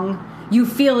strong, you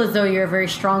feel as though you're a very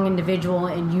strong individual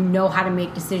and you know how to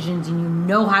make decisions and you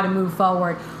know how to move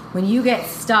forward. When you get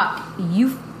stuck,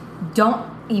 you don't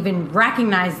even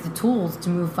recognize the tools to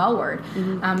move forward.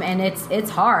 And it's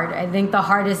hard. I think the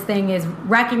hardest thing is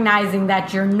recognizing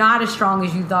that you're not as strong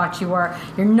as you thought you were,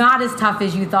 you're not as tough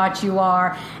as you thought you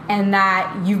are, and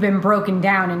that you've been broken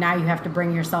down and now you have to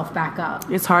bring yourself back up.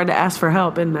 It's hard to ask for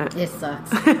help, isn't it? It sucks.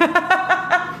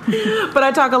 But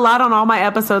I talk a lot on all my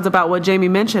episodes about what Jamie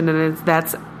mentioned, and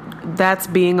that's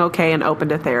being okay and open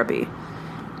to therapy.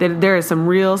 There is some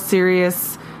real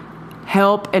serious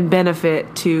help and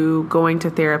benefit to going to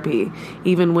therapy,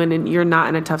 even when you're not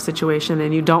in a tough situation,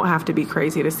 and you don't have to be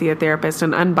crazy to see a therapist.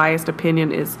 An unbiased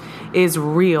opinion is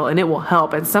real, and it will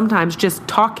help. And sometimes just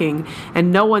talking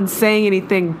and no one saying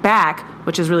anything back,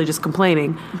 which is really just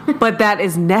complaining, but that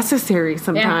is necessary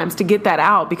sometimes to get that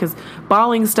out, because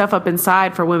bottling stuff up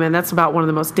inside for women, that's about one of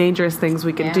the most dangerous things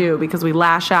we can do, because we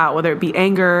lash out, whether it be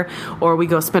anger, or we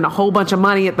go spend a whole bunch of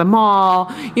money at the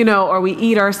mall, or we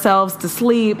eat ourselves to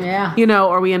sleep,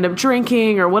 or we end up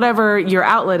drinking, or whatever your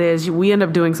outlet is. We end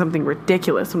up doing something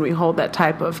ridiculous when we hold that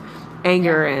type of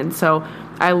anger in. So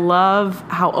I love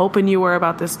how open you were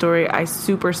about this story. I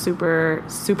super, super,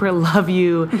 super love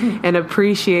you and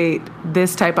appreciate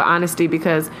this type of honesty,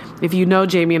 because if you know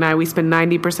Jamie and I, we spend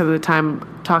 90% of the time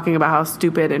talking about how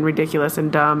stupid and ridiculous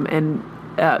and dumb and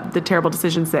the terrible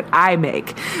decisions that I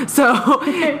make. So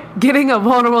getting a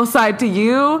vulnerable side to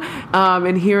you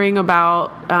and hearing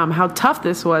about how tough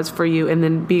this was for you, and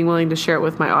then being willing to share it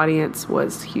with my audience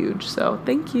was huge. So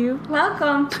thank you.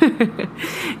 Welcome.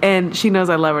 And she knows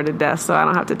I love her to death, so I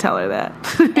don't have to tell her that.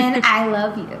 And I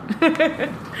love you.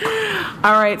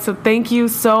 All right. So thank you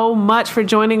so much for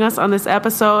joining us on this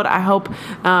episode. I hope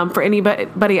for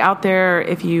anybody out there,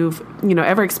 if you've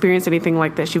ever experienced anything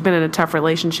like this, you've been in a tough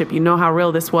relationship, you know how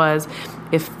real this was.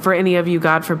 If for any of you,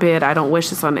 God forbid, I don't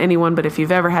wish this on anyone, but if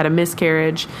you've ever had a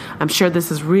miscarriage, I'm sure this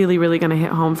is really, really going to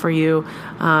hit home for you.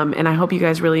 And I hope you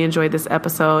guys really enjoyed this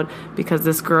episode, because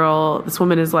this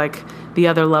woman is like the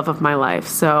other love of my life.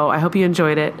 So I hope you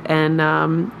enjoyed it,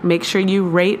 and make sure you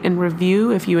rate and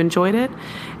review if you enjoyed it,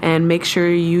 and make sure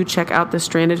you check out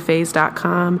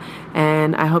thestrandedphase.com.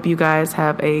 And I hope you guys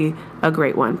have a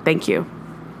great one. Thank you.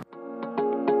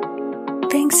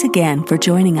 Thanks again for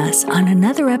joining us on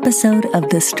another episode of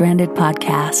the Stranded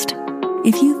Podcast.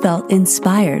 If you felt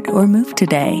inspired or moved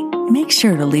today, make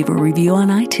sure to leave a review on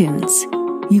iTunes.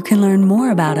 You can learn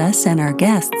more about us and our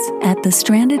guests at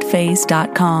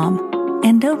thestrandedphase.com.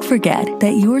 And don't forget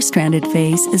that your stranded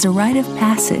phase is a rite of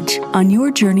passage on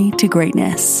your journey to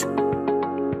greatness.